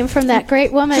 that came from that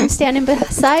great woman standing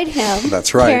beside him.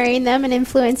 That's right. Carrying them and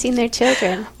influencing their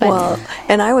children. Well,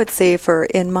 and I would say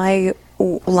in my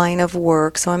line of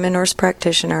work, so I'm a nurse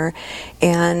practitioner,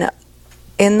 and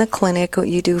in the clinic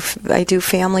I do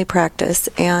family practice,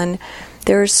 and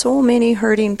there are so many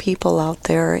hurting people out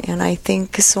there, and I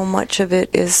think so much of it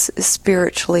is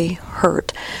spiritually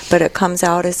hurt, but it comes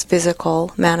out as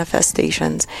physical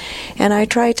manifestations. And I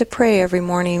try to pray every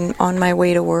morning on my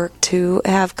way to work to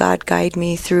have God guide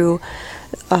me through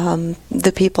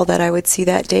the people that I would see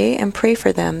that day and pray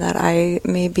for them, that I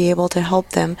may be able to help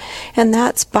them. And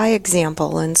that's by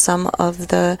example. In some of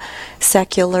the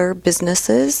secular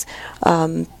businesses,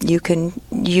 you can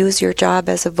use your job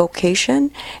as a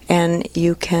vocation, and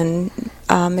you can,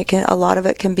 a lot of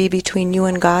it can be between you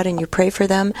and God, and you pray for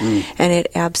them. And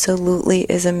it absolutely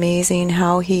is amazing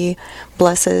how He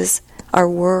blesses our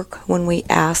work when we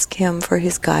ask Him for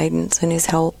His guidance and His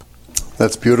help.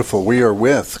 That's beautiful. We are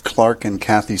with Clark and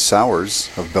Kathy Sowers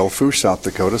of Belle Fourche, South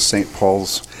Dakota, St.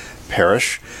 Paul's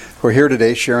Parish, who are here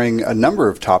today sharing a number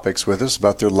of topics with us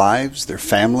about their lives, their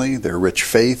family, their rich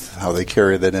faith, how they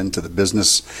carry that into the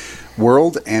business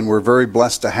world. And we're very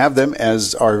blessed to have them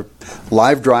as our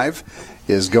live drive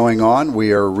is going on.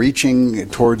 We are reaching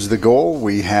towards the goal.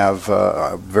 We have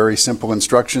very simple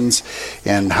instructions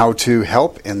and how to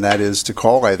help, and that is to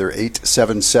call either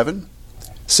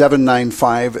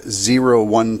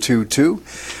 877-795-0122,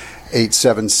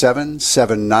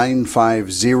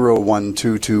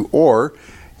 877-795-0122, or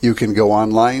you can go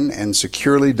online and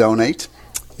securely donate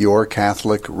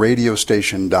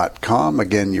yourcatholicradiostation.com.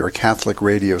 Again,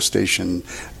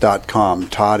 yourcatholicradiostation.com.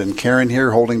 Todd and Karen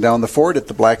here holding down the fort at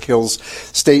the Black Hills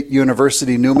State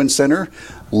University Newman Center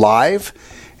live.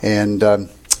 And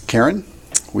Karen,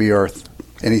 we are...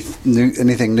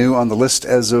 Anything new on the list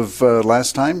as of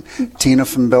last time? Tina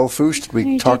from Belle Fourche, did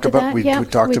we talk about? We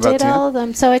talked about Tina. All of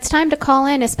them. So it's time to call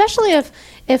in, especially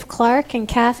if Clark and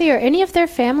Kathy or any of their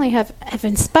family have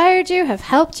inspired you, have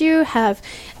helped you, have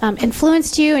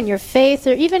influenced you in your faith,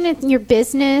 or even in your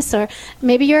business, or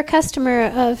maybe you're a customer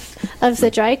of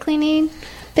the dry cleaning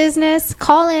business.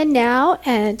 Call in now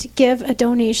and give a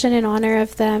donation in honor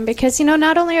of them, because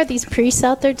not only are these priests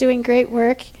out there doing great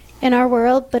work in our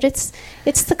world, but it's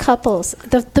the couples,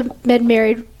 the been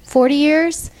married 40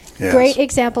 years. Yes. Great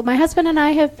example. My husband and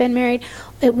I have been married.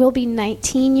 It will be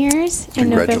 19 years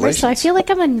in November, so I feel like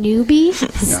I'm a newbie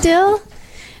still.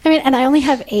 I mean, and I only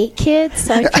have 8 kids,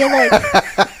 so I feel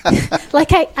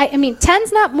like I mean,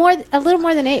 10's not more, a little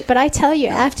more than 8, but I tell you,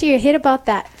 after you hit about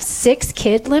that 6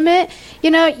 kid limit,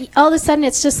 all of a sudden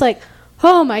it's just like,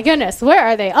 oh my goodness, where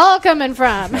are they all coming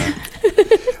from?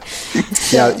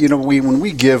 Yeah, when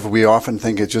we give, we often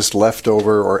think it's just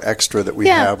leftover or extra that we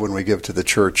have when we give to the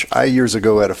church. I years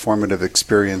ago had a formative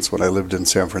experience when I lived in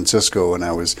San Francisco, and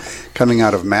I was coming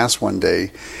out of Mass one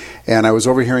day, and I was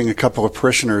overhearing a couple of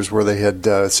parishioners where they had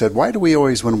said, why do we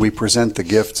always, when we present the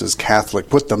gifts as Catholic,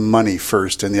 put the money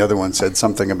first? And the other one said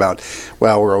something about,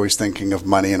 well, we're always thinking of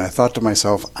money. And I thought to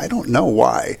myself, I don't know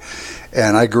why.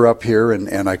 And I grew up here,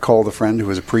 and I called a friend who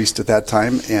was a priest at that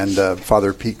time, and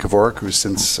Father Pete Kavorik, who's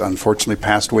since unfortunately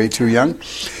passed away too young.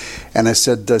 And I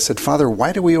said, Father,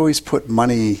 why do we always put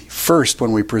money first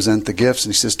when we present the gifts?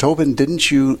 And he says, Tobin,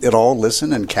 didn't you at all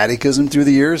listen in catechism through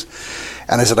the years?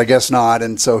 And I said, I guess not.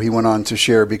 And so he went on to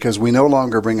share, because we no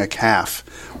longer bring a calf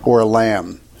or a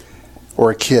lamb or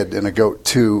a kid and a goat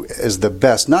too as the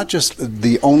best, not just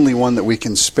the only one that we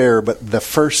can spare, but the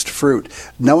first fruit,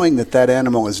 knowing that that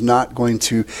animal is not going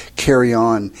to carry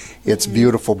on its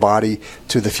beautiful body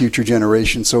to the future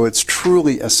generation. So it's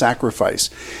truly a sacrifice.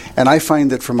 And I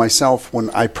find that for myself, when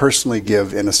I personally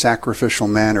give in a sacrificial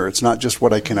manner, it's not just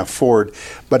what I can afford,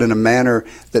 but in a manner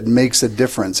that makes a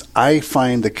difference. I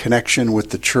find the connection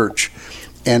with the church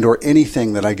and or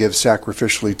anything that I give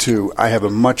sacrificially to, I have a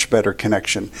much better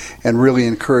connection, and really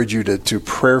encourage you to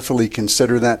prayerfully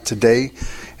consider that today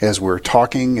as we're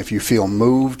talking. If you feel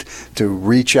moved, to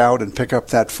reach out and pick up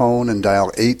that phone and dial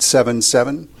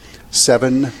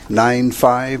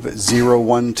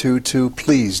 877-795-0122.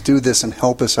 Please do this and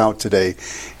help us out today.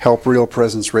 Help Real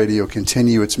Presence Radio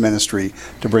continue its ministry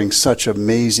to bring such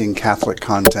amazing Catholic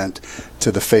content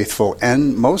to the faithful,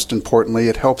 and most importantly,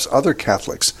 it helps other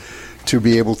Catholics to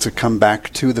be able to come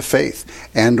back to the faith,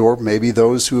 and or maybe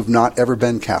those who have not ever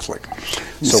been Catholic.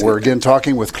 So we're again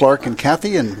talking with Clark and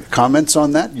Kathy, and comments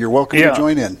on that, you're welcome to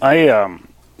join in. I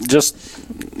just,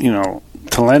 to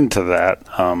lend to that,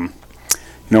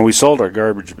 we sold our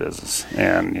garbage business,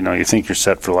 and, you think you're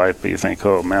set for life, but you think,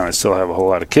 oh man, I still have a whole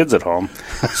lot of kids at home,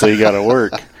 so you got to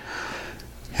work.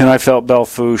 And I felt Belle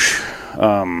Fourche,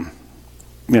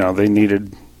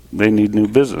 they need new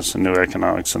business and new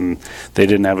economics, and they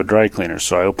didn't have a dry cleaner,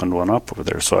 so I opened one up over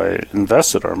there. So I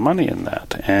invested our money in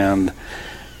that. And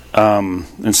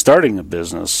in starting a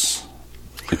business,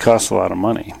 it costs a lot of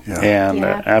money. Yeah. And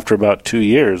after about 2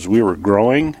 years, we were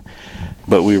growing,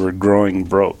 but we were growing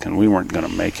broke, and we weren't going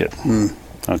to make it.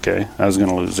 Okay? I was going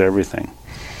to lose everything.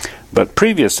 But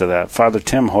previous to that, Father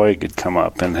Tim Hoig had come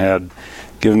up and had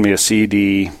given me a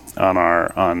CD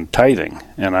on tithing,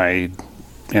 and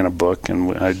in a book,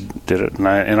 and I did it, and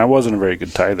I wasn't a very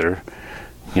good tither.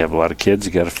 You have a lot of kids,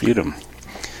 you got to feed them.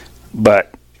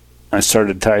 But I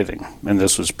started tithing, and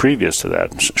this was previous to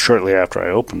that, shortly after I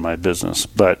opened my business.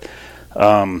 But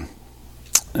in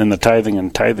the tithing, I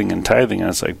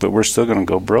was like, but we're still going to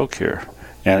go broke here,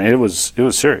 and it was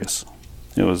serious.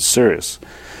 It was serious,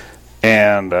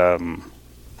 and I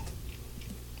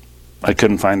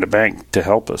couldn't find a bank to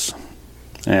help us.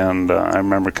 And I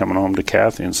remember coming home to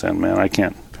Kathy and saying, man, I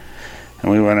can't.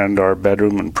 And we went into our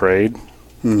bedroom and prayed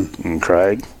and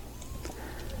cried.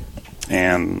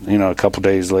 And, a couple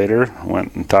days later,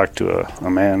 went and talked to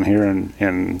a man here in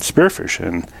Spearfish,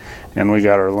 and we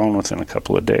got our loan within a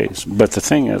couple of days. But the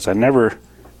thing is, I never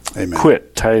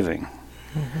quit tithing.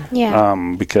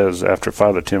 Because after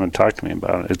Father Tim had talked to me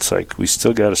about it, it's like we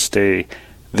still got to stay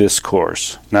this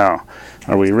course. Now,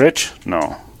 are we rich?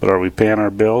 No. But are we paying our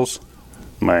bills?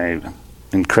 Am I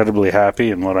incredibly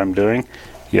happy in what I'm doing?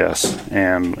 Yes.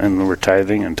 And we're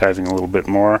tithing a little bit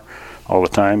more all the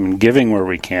time, and giving where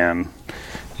we can,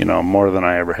 more than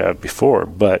I ever have before.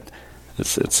 But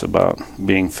It's about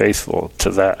being faithful to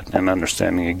that and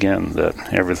understanding again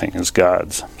that everything is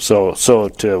God's. So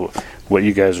to what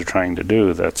you guys are trying to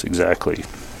do, that's exactly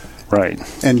right.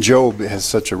 And Job has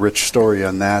such a rich story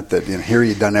on that here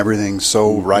he'd done everything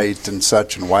so right and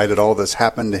such, and why did all this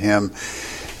happen to him?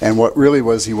 And what really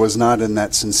was, he was not in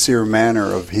that sincere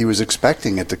manner of, he was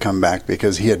expecting it to come back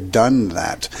because he had done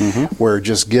that. Where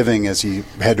just giving, as he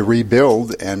had to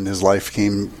rebuild, and his life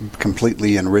came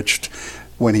completely enriched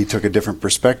when he took a different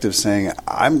perspective, saying,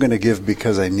 I'm going to give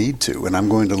because I need to, and I'm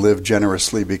going to live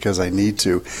generously because I need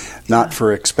to, not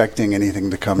for expecting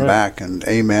anything to come back. And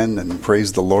amen, and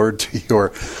praise the Lord to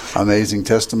your amazing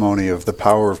testimony of the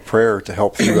power of prayer to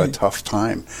help through a tough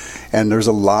time. And there's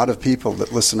a lot of people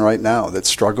that listen right now that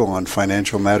struggle on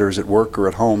financial matters at work or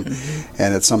at home,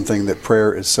 and it's something that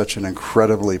prayer is such an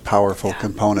incredibly powerful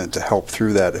component to help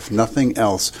through that, if nothing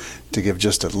else, to give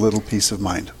just a little peace of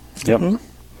mind.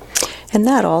 And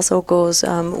that also goes,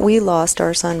 we lost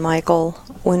our son Michael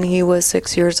when he was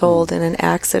 6 years old in an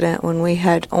accident when we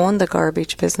had owned the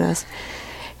garbage business.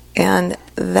 And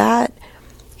that,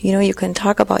 you can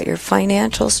talk about your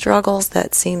financial struggles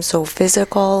that seem so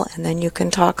physical, and then you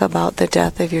can talk about the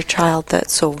death of your child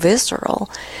that's so visceral.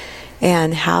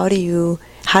 And how do you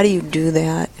do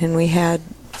that? And we had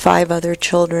 5 other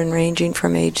children ranging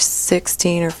from age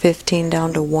 16 or 15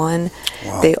 down to 1.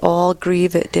 Wow. They all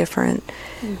grieve at different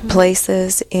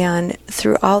places, and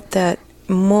throughout that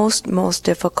most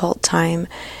difficult time,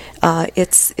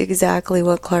 it's exactly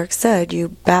what Clark said. You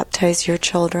baptize your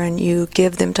children, you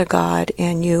give them to God,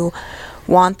 and you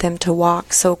want them to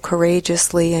walk so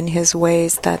courageously in His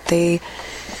ways that they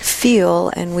feel,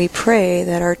 and we pray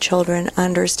that our children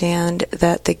understand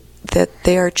that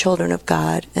they are children of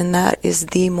God, and that is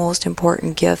the most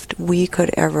important gift we could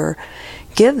ever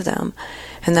give them.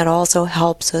 And that also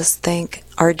helps us thank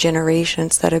our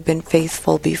generations that have been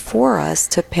faithful before us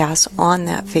to pass on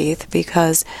that faith,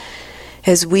 because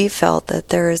as we felt that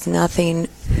there is nothing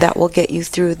that will get you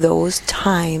through those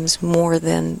times more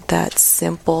than that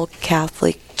simple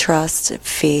Catholic trust,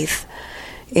 faith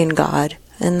in God.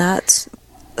 And that's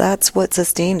what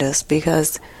sustained us,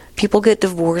 because people get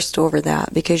divorced over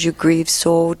that because you grieve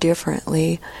so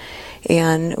differently.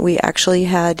 And we actually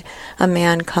had a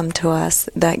man come to us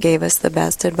that gave us the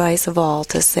best advice of all,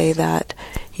 to say that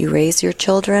you raise your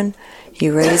children,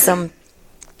 you raise them,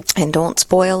 and don't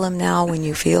spoil them now when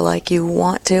you feel like you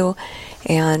want to.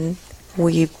 And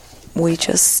we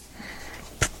just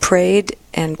prayed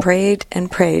and prayed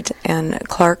and prayed. And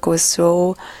Clark was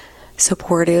so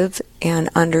supportive and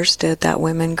understood that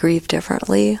women grieve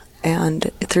differently. And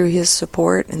through his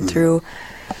support and through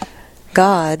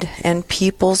God and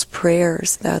people's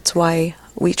prayers, that's why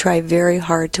we try very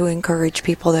hard to encourage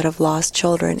people that have lost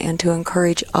children and to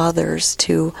encourage others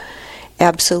to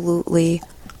absolutely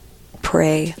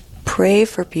pray. Pray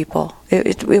for people.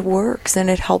 It works, and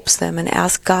it helps them, and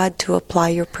ask God to apply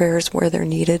your prayers where they're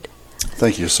needed.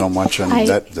 Thank you so much, and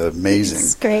that's amazing.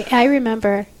 It's great. I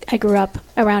remember I grew up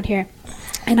around here,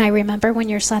 and I remember when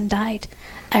your son died,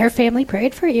 our family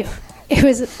prayed for you. It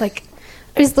was like,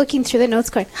 I was looking through the notes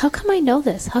going, how come I know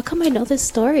this? How come I know this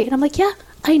story? And I'm like, yeah,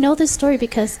 I know this story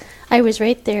because I was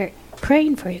right there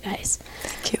praying for you guys.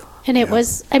 Thank you. And it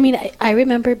was, I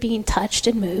remember being touched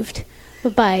and moved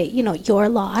by, your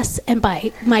loss, and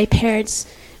by my parents.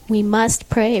 We must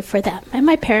pray for them. And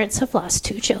my parents have lost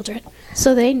 2 children,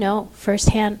 so they know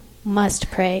firsthand, must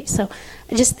pray. So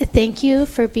I just thank you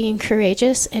for being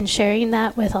courageous and sharing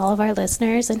that with all of our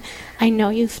listeners. And I know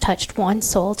you've touched one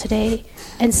soul today,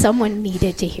 and someone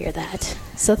needed to hear that.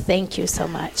 So thank you so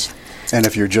much. And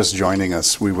if you're just joining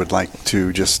us, we would like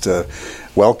to just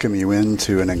welcome you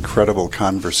into an incredible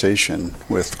conversation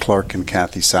with Clark and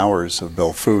Kathy Sowers of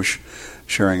Belle Fourche,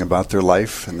 sharing about their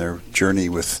life and their journey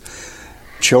with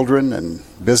children and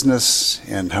business,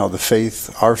 and how the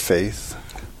faith, our faith,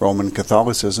 Roman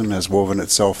Catholicism, has woven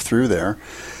itself through there.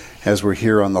 As we're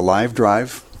here on the live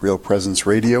drive, Real Presence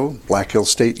Radio, Black Hill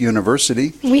State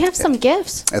University. We have some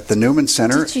gifts at the Newman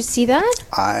Center. Did you see that?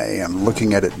 I am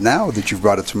looking at it now that you've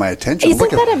brought it to my attention. Isn't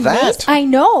Look that at amazing? That. I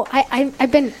know.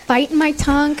 I've been biting my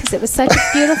tongue because it was such a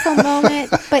beautiful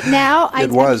moment. But now I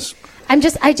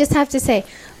just have to say,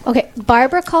 okay,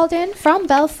 Barbara called in from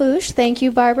Belle Fourche. Thank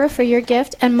you, Barbara, for your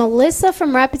gift. And Melissa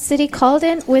from Rapid City called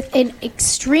in with an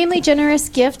extremely generous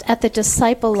gift at the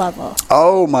disciple level.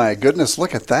 Oh, my goodness.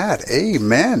 Look at that.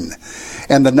 Amen.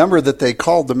 And the number that they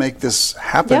called to make this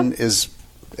happen is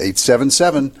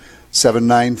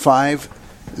 877-795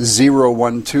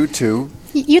 0122.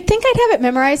 You'd think I'd have it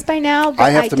memorized by now, but I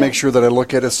have to make sure that I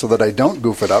look at it so that I don't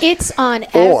goof it up. It's on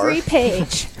every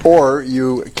page. Or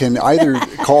you can either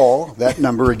call that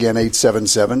number again,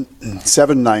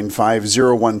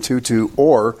 877-795-0122,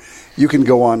 or you can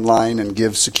go online and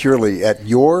give securely at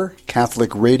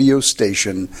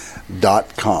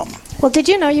yourcatholicradiostation.com. Well, did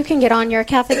you know you can get on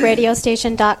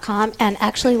yourcatholicradiostation.com and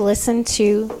actually listen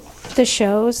to the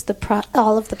shows,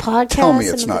 all of the podcasts? Tell me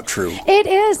it's not true. It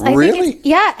is. Really? I think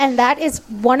and that is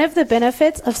one of the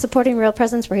benefits of supporting Real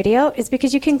Presence Radio is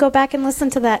because you can go back and listen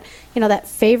to that, that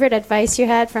favorite advice you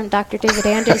had from Dr. David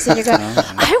Andrews, and you're going,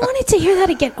 I wanted to hear that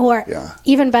again. Or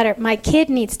even better, my kid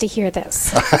needs to hear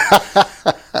this.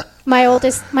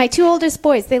 My two oldest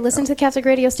boys, they listen to the Catholic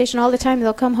radio station all the time.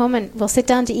 They'll come home and we'll sit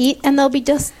down to eat, and they'll be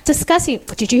just discussing,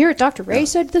 did you hear what Dr. Ray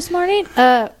said this morning?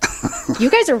 You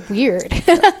guys are weird.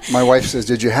 My wife says,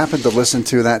 did you happen to listen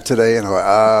to that today? And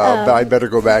I better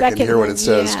go back and hear what it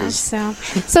says.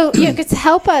 So you could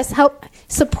help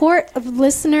support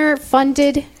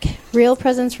listener-funded Real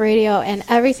Presence Radio and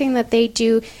everything that they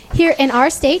do here in our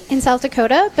state, in South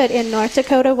Dakota, but in North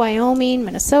Dakota, Wyoming,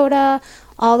 Minnesota,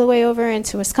 all the way over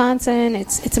into Wisconsin.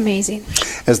 It's amazing.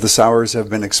 As the Sowers have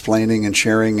been explaining and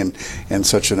sharing in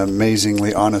such an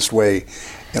amazingly honest way,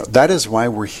 that is why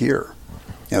we're here.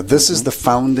 This is the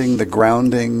founding, the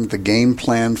grounding, the game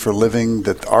plan for living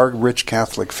that our rich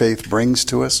Catholic faith brings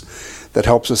to us, that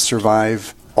helps us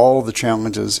survive all the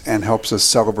challenges and helps us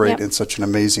celebrate in such an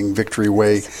amazing victory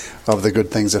way of the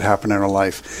good things that happen in our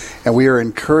life. And we are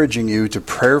encouraging you to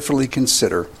prayerfully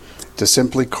consider to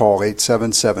simply call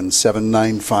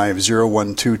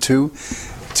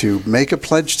 877-795-0122 to make a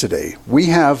pledge today. We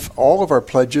have all of our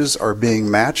pledges are being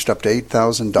matched up to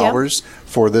 $8,000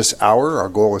 for this hour. Our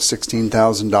goal is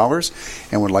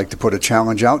 $16,000, and would like to put a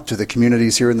challenge out to the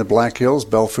communities here in the Black Hills,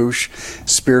 Belle Fourche,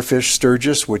 Spearfish,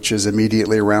 Sturgis, which is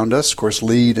immediately around us, of course,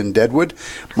 Lead and Deadwood.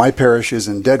 My parish is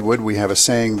in Deadwood. We have a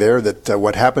saying there that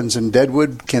what happens in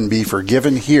Deadwood can be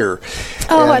forgiven here.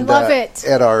 Oh, and, I love it.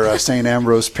 At our St.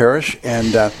 Ambrose Parish,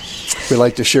 and we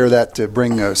like to share that to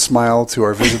bring a smile to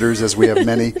our visitors, as we have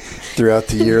many throughout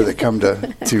the year that come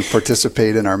to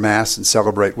participate in our Mass and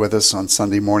celebrate with us on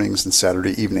Sunday mornings and Saturday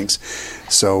evenings.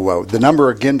 So the number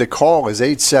again to call is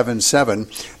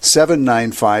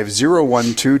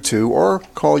 877-795-0122, or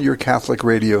call your Catholic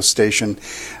radio station,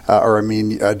 dial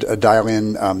in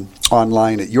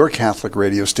online at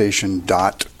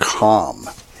yourcatholicradiostation.com.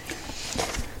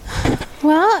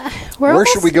 Well, where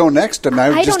should we go next? And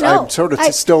I don't know. I'm sort of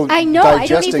still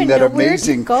digesting that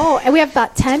amazing. Go. And we have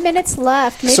about 10 minutes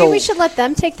left. Maybe we should let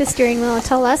them take the steering wheel and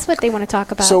tell us what they want to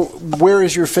talk about. So, where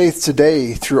is your faith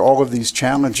today through all of these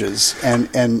challenges?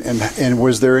 And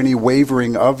was there any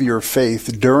wavering of your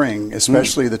faith during,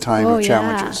 especially the time of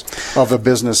challenges, of a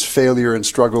business failure and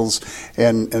struggles,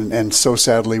 and so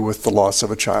sadly with the loss of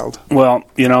a child? Well,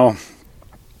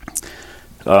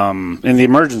 in the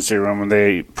emergency room, when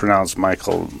they pronounced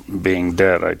Michael being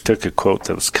dead, I took a quote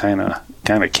that was kind of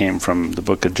came from the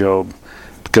book of Job,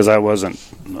 because I wasn't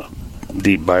a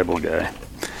deep Bible guy,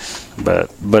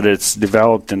 but it's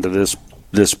developed into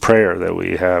this prayer that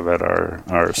we have at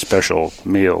our special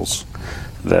meals,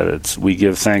 that we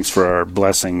give thanks for our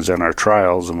blessings and our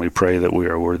trials, and we pray that we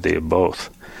are worthy of both.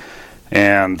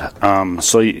 And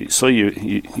so you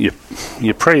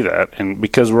pray that, and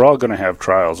because we're all going to have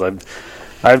trials,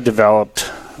 I've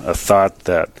developed a thought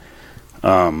that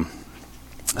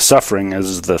suffering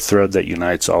is the thread that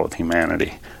unites all of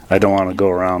humanity. I don't want to go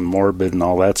around morbid and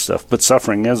all that stuff, but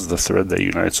suffering is the thread that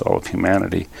unites all of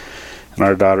humanity. And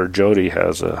our daughter Jody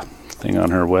has a thing on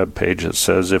her webpage that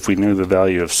says, if we knew the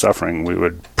value of suffering, we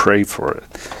would pray for it.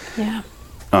 Yeah.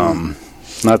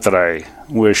 Not that I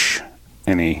wish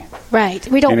any right.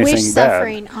 We don't wish bad,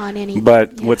 suffering on any.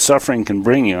 But what suffering can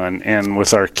bring you, and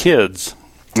with our kids,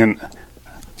 and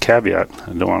caveat,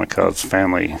 I don't want to cause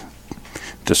family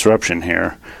disruption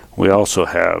here, we also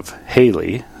have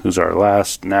Haley, who's our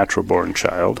last natural-born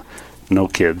child, no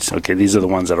kids. Okay, these are the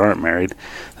ones that aren't married.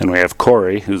 Then we have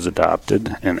Corey, who's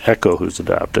adopted, and Echo, who's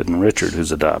adopted, and Richard,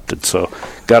 who's adopted. So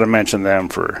got to mention them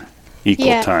for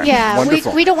equal time. Yeah,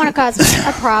 we don't want to cause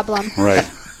a problem. Right.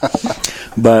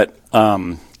 But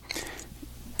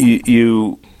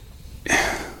you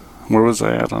where was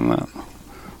I at on that?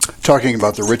 Talking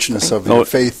about the richness of your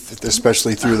faith,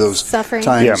 especially through those suffering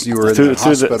times you were in the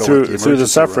hospital. Through the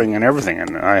suffering and everything.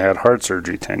 And I had heart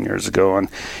surgery 10 years ago. And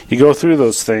you go through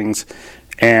those things,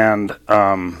 and,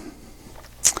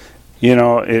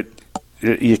 you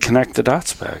connect the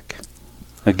dots back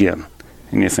again.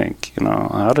 And you think,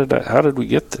 how did we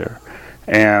get there?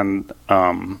 And,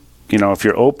 if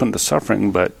you're open to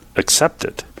suffering but accept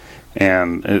it,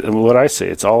 And what I say,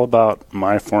 it's all about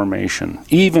my formation.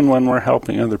 Even when we're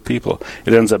helping other people,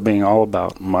 it ends up being all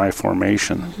about my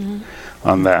formation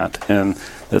on that. And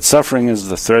that suffering is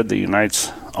the thread that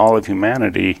unites all of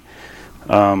humanity,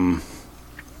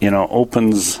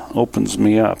 opens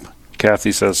me up.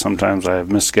 Kathy says sometimes I have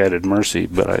misguided mercy,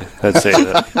 but I'd say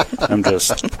that I'm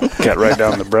just got right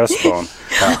down the breastbone.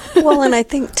 Well, and I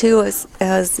think too,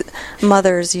 as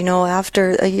mothers,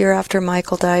 after a year after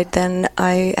Michael died, then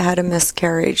I had a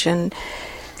miscarriage and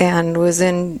was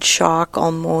in shock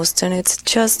almost. And it's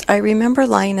just, I remember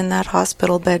lying in that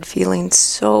hospital bed feeling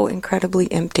so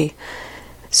incredibly empty.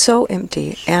 So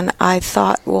empty. And I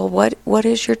thought, well, what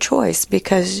is your choice?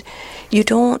 Because you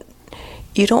don't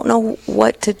know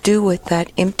what to do with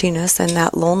that emptiness and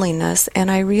that loneliness. And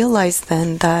I realized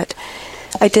then that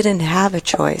I didn't have a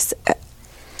choice.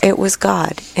 It was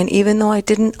God. And even though I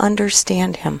didn't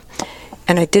understand him,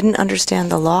 and I didn't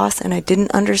understand the loss, and I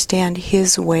didn't understand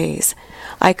his ways,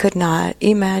 I could not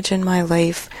imagine my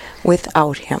life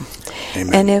without him.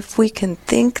 Amen. And if we can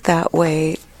think that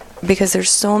way, because there's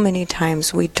so many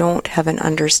times we don't have an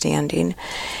understanding,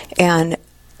 and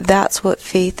that's what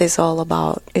faith is all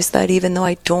about, is that even though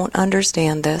I don't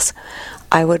understand this,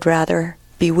 I would rather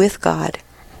be with God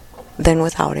than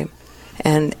without him.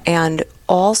 And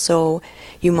also,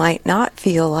 you might not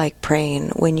feel like praying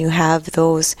when you have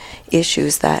those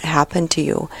issues that happen to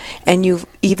you, and you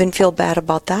even feel bad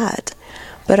about that.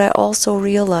 But I also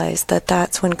realize that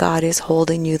that's when God is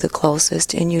holding you the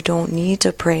closest, and you don't need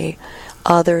to pray.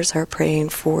 Others are praying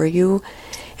for you,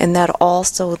 and that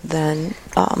also then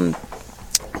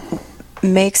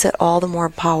makes it all the more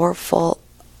powerful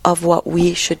of what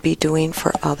we should be doing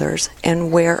for others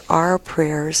and where our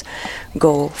prayers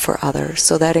go for others,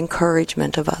 so that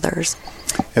encouragement of others.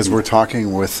 As we're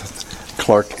talking with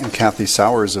Clark and Kathy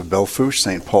Sowers of Belle Fourche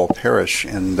St. Paul Parish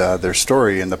and their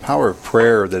story and the power of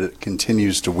prayer that it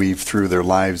continues to weave through their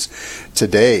lives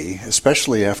today,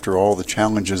 especially after all the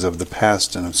challenges of the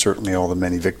past and certainly all the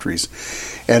many victories.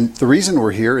 And the reason we're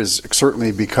here is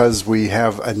certainly because we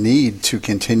have a need to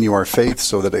continue our faith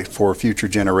so that for future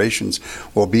generations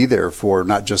we'll be there for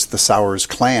not just the Sowers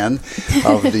clan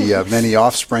of the many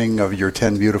offspring of your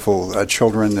 10 beautiful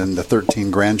children and the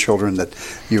 13 grandchildren that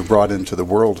you've brought into the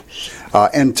world.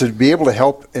 And to be able to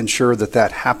help ensure that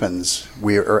that happens,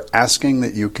 we are asking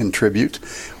that you contribute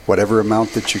whatever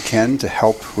amount that you can to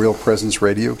help Real Presence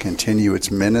Radio continue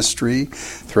its ministry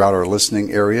throughout our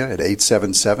listening area at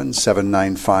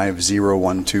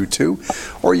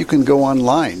 877-795-0122. Or you can go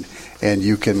online and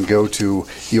you can go to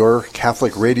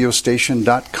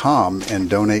yourcatholicradiostation.com and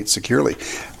donate securely.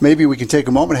 Maybe we can take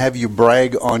a moment and have you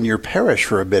brag on your parish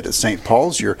for a bit at St.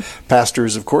 Paul's. Your pastor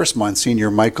is, of course, Monsignor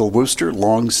Michael Wooster,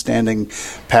 long-standing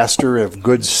pastor of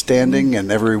good standing,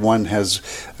 and everyone has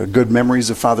good memories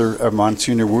of Father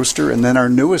Monsignor Wooster. And then our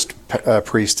newest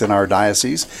priest in our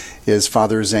diocese is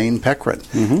Father Zane Peckrin.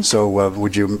 Mm-hmm. So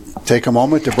would you take a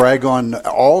moment to brag on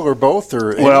all or both?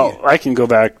 Or well, I can go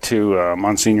back to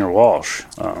Monsignor Walsh.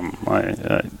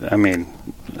 I mean,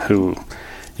 who,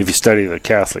 if you study the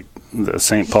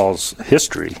St. Paul's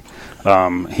history,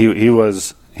 he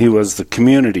was the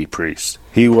community priest.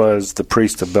 He was the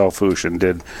priest of Belle Fourche and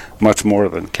did much more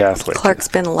than Catholic. Clark's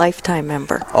been a lifetime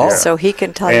member, so he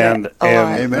can tell you a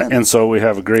lot. Amen. And so we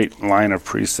have a great line of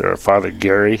priests there. Father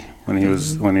Gary, when he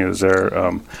was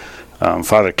there,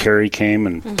 Father Carey came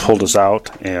and pulled us out,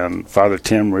 and Father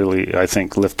Tim really, I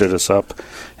think, lifted us up.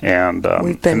 And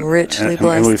we've been richly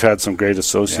blessed. And we've had some great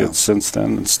associates since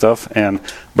then and stuff.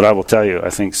 But I will tell you, I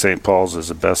think St. Paul's is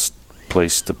the best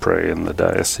place to pray in the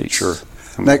diocese. Sure.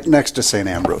 Next to St.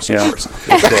 Ambrose, of course.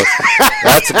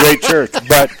 That's a great church.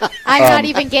 But I'm not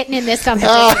even getting in this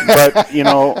competition. But,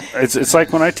 it's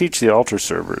like when I teach the altar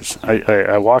servers,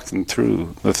 I walk them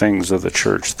through the things of the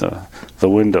church, the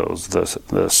windows,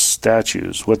 the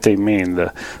statues, what they mean,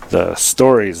 the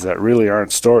stories that really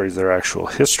aren't stories, they're actual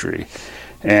history.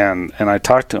 And I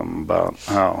talk to them about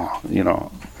how,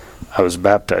 I was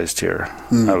baptized here.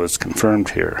 I was confirmed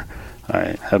here.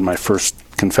 I had my first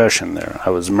confession there. I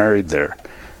was married there.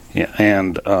 Yeah,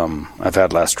 and I've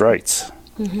had last rites.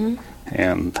 Mm-hmm.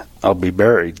 And I'll be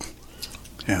buried.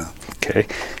 Yeah. Okay.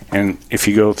 And if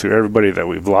you go through everybody that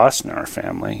we've lost in our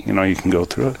family, you can go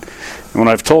through it. And what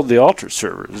I've told the altar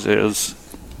servers is,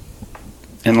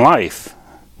 in life,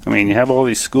 you have all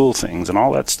these school things and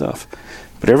all that stuff,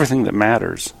 but everything that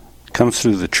matters comes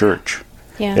through the church.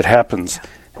 Yeah. It happens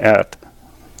at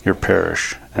your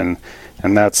parish, and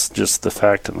that's just the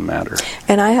fact of the matter.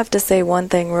 And I have to say one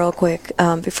thing real quick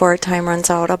before our time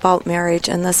runs out about marriage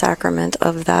and the sacrament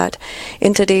of that.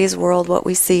 In today's world, what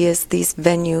we see is these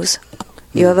venues.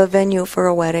 You have a venue for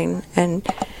a wedding, and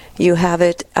You have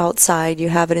it outside. You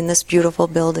have it in this beautiful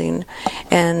building.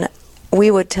 And we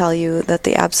would tell you that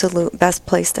the absolute best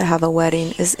place to have a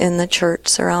wedding is in the church,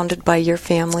 surrounded by your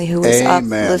family who is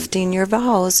uplifting your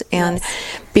vows. And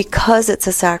because it's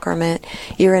a sacrament,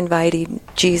 you're inviting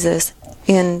Jesus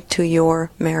into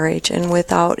your marriage. And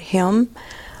without him,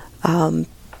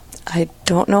 I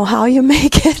don't know how you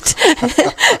make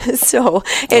it. So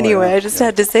anyway, I just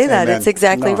had to say that. It's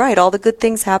exactly right. All the good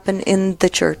things happen in the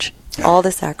church. All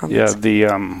the sacraments.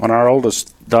 Yeah, when our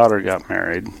oldest daughter got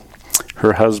married,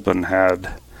 her husband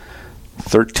had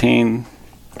 13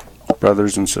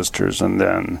 brothers and sisters, and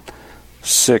then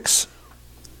 6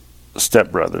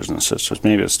 stepbrothers and sisters.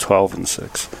 Maybe it's 12 and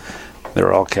 6. They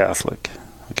were all Catholic.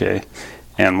 Okay,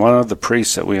 and one of the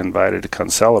priests that we invited to come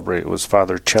celebrate was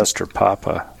Father Chester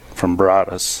Papa from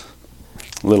Broadus,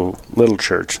 little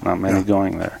church, not many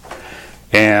going there.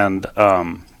 And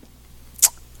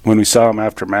when we saw him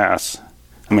after Mass,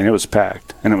 I mean, it was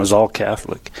packed, and it was all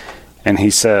Catholic. And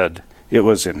he said it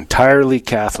was entirely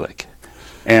Catholic.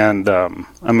 And, I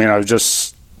mean, I was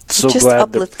just so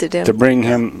glad to bring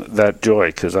him that joy,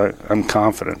 because I'm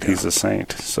confident he's a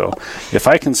saint. So if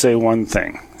I can say one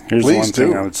thing, here's one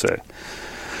thing I would say.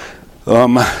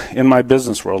 In my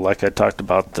business world, like I talked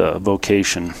about the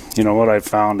vocation, you know what I've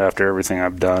found after everything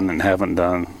I've done and haven't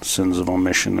done, sins of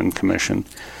omission and commission,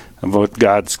 and what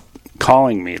God's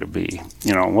calling me to be,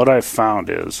 you know, what I've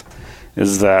found is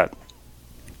that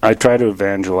I try to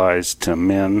evangelize to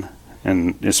men,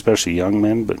 and especially young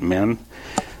men, but men,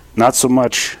 not so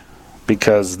much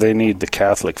because they need the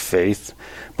Catholic faith,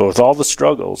 but with all the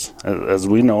struggles, as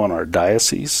we know in our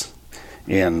diocese,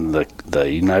 in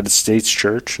the United States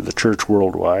Church, the church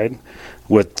worldwide,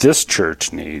 what this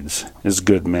church needs is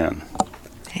good men.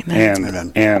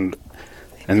 Amen. And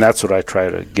that's what I try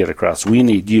to get across. We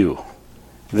need you.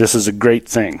 This is a great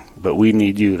thing, but we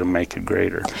need you to make it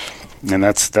greater. And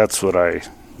that's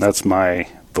my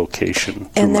vocation.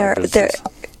 And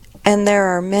there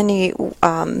are many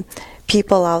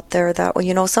people out there that,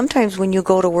 you know, sometimes when you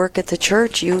go to work at the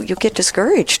church, you get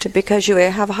discouraged because you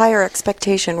have a higher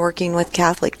expectation working with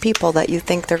Catholic people, that you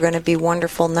think they're going to be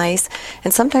wonderful, nice,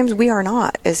 and sometimes we are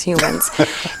not as humans.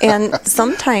 And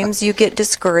sometimes you get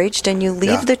discouraged and you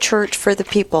leave the church for the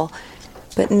people,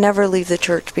 but never leave the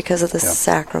church because of the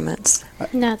sacraments.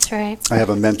 That's right. I have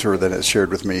a mentor that has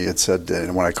shared with me. It said,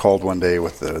 when I called one day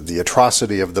with the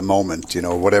atrocity of the moment, you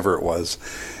know, whatever it was,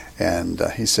 and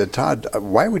he said, Todd,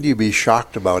 why would you be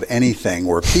shocked about anything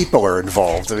where people are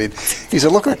involved? I mean, he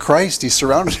said, look at Christ. He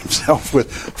surrounded himself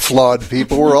with flawed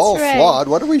people. We're all flawed.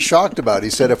 What are we shocked about? He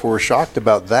said, if we're shocked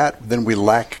about that, then we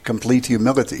lack complete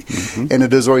humility. And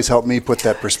it has always helped me put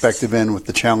that perspective in with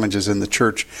the challenges in the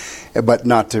church, but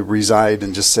not to reside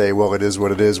and just say, well, it is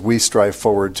what it is. We strive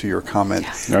forward to your comment.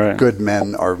 Good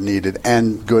men are needed,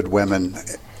 and good women.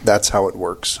 That's how it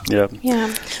works. Yeah.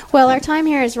 Well, our time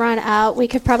here is run out. We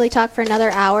could probably talk for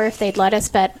another hour if they'd let us,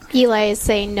 but Eli is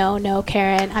saying, no,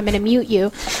 Karen, I'm going to mute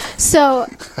you. So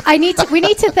we need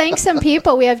to thank some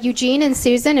people. We have Eugene and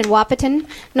Susan in Wahpeton,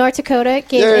 North Dakota,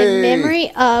 gave in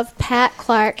memory of Pat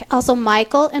Clark. Also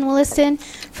Michael in Williston,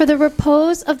 for the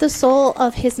repose of the soul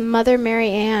of his mother, Mary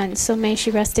Ann. So may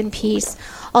she rest in peace.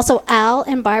 Also, Al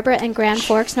and Barbara in Grand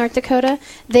Forks, North Dakota,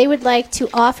 they would like to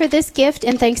offer this gift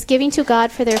in thanksgiving to God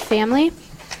for their family.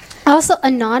 Also,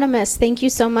 Anonymous, thank you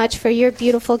so much for your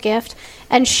beautiful gift.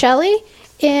 And Shelley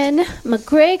in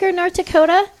McGregor, North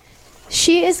Dakota,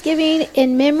 she is giving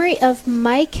in memory of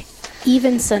Mike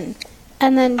Evenson.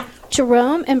 And then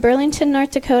Jerome in Burlington,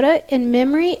 North Dakota, in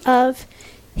memory of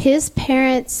his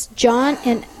parents, John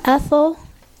and Ethel.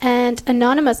 And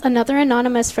another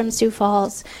Anonymous from Sioux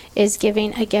Falls is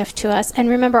giving a gift to us. And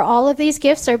remember, all of these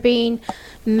gifts are being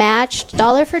matched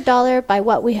dollar for dollar by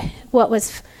what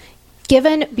was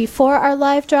given before our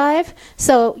live drive.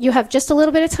 So you have just a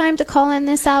little bit of time to call in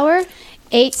this hour,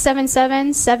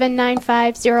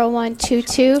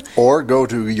 877-795-0122. Or go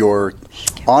to your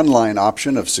online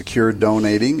option of secure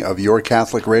donating of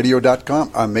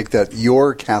yourcatholicradio.com. Make that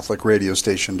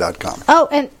yourcatholicradiostation.com. Oh,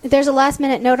 and there's a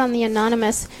last-minute note on the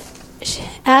Anonymous. She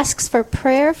asks for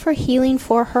prayer for healing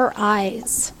for her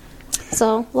eyes.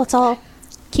 So let's all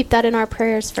keep that in our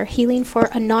prayers for healing for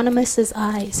Anonymous's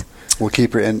eyes. We'll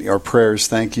keep her in our prayers.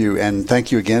 Thank you. And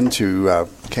thank you again to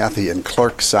Kathy and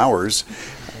Clark Sowers.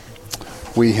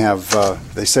 We have,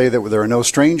 they say that there are no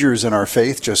strangers in our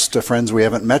faith, just friends we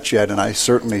haven't met yet, and I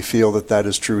certainly feel that that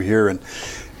is true here and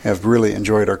have really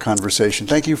enjoyed our conversation.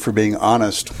 Thank you for being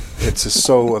honest. It's just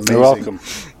so amazing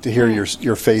to hear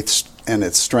your faith and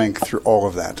its strength through all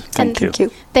of that. Thank you.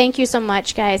 Thank you so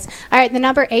much, guys. All right, the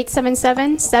number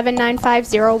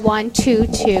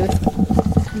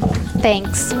 877-795-0122.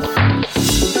 Thanks.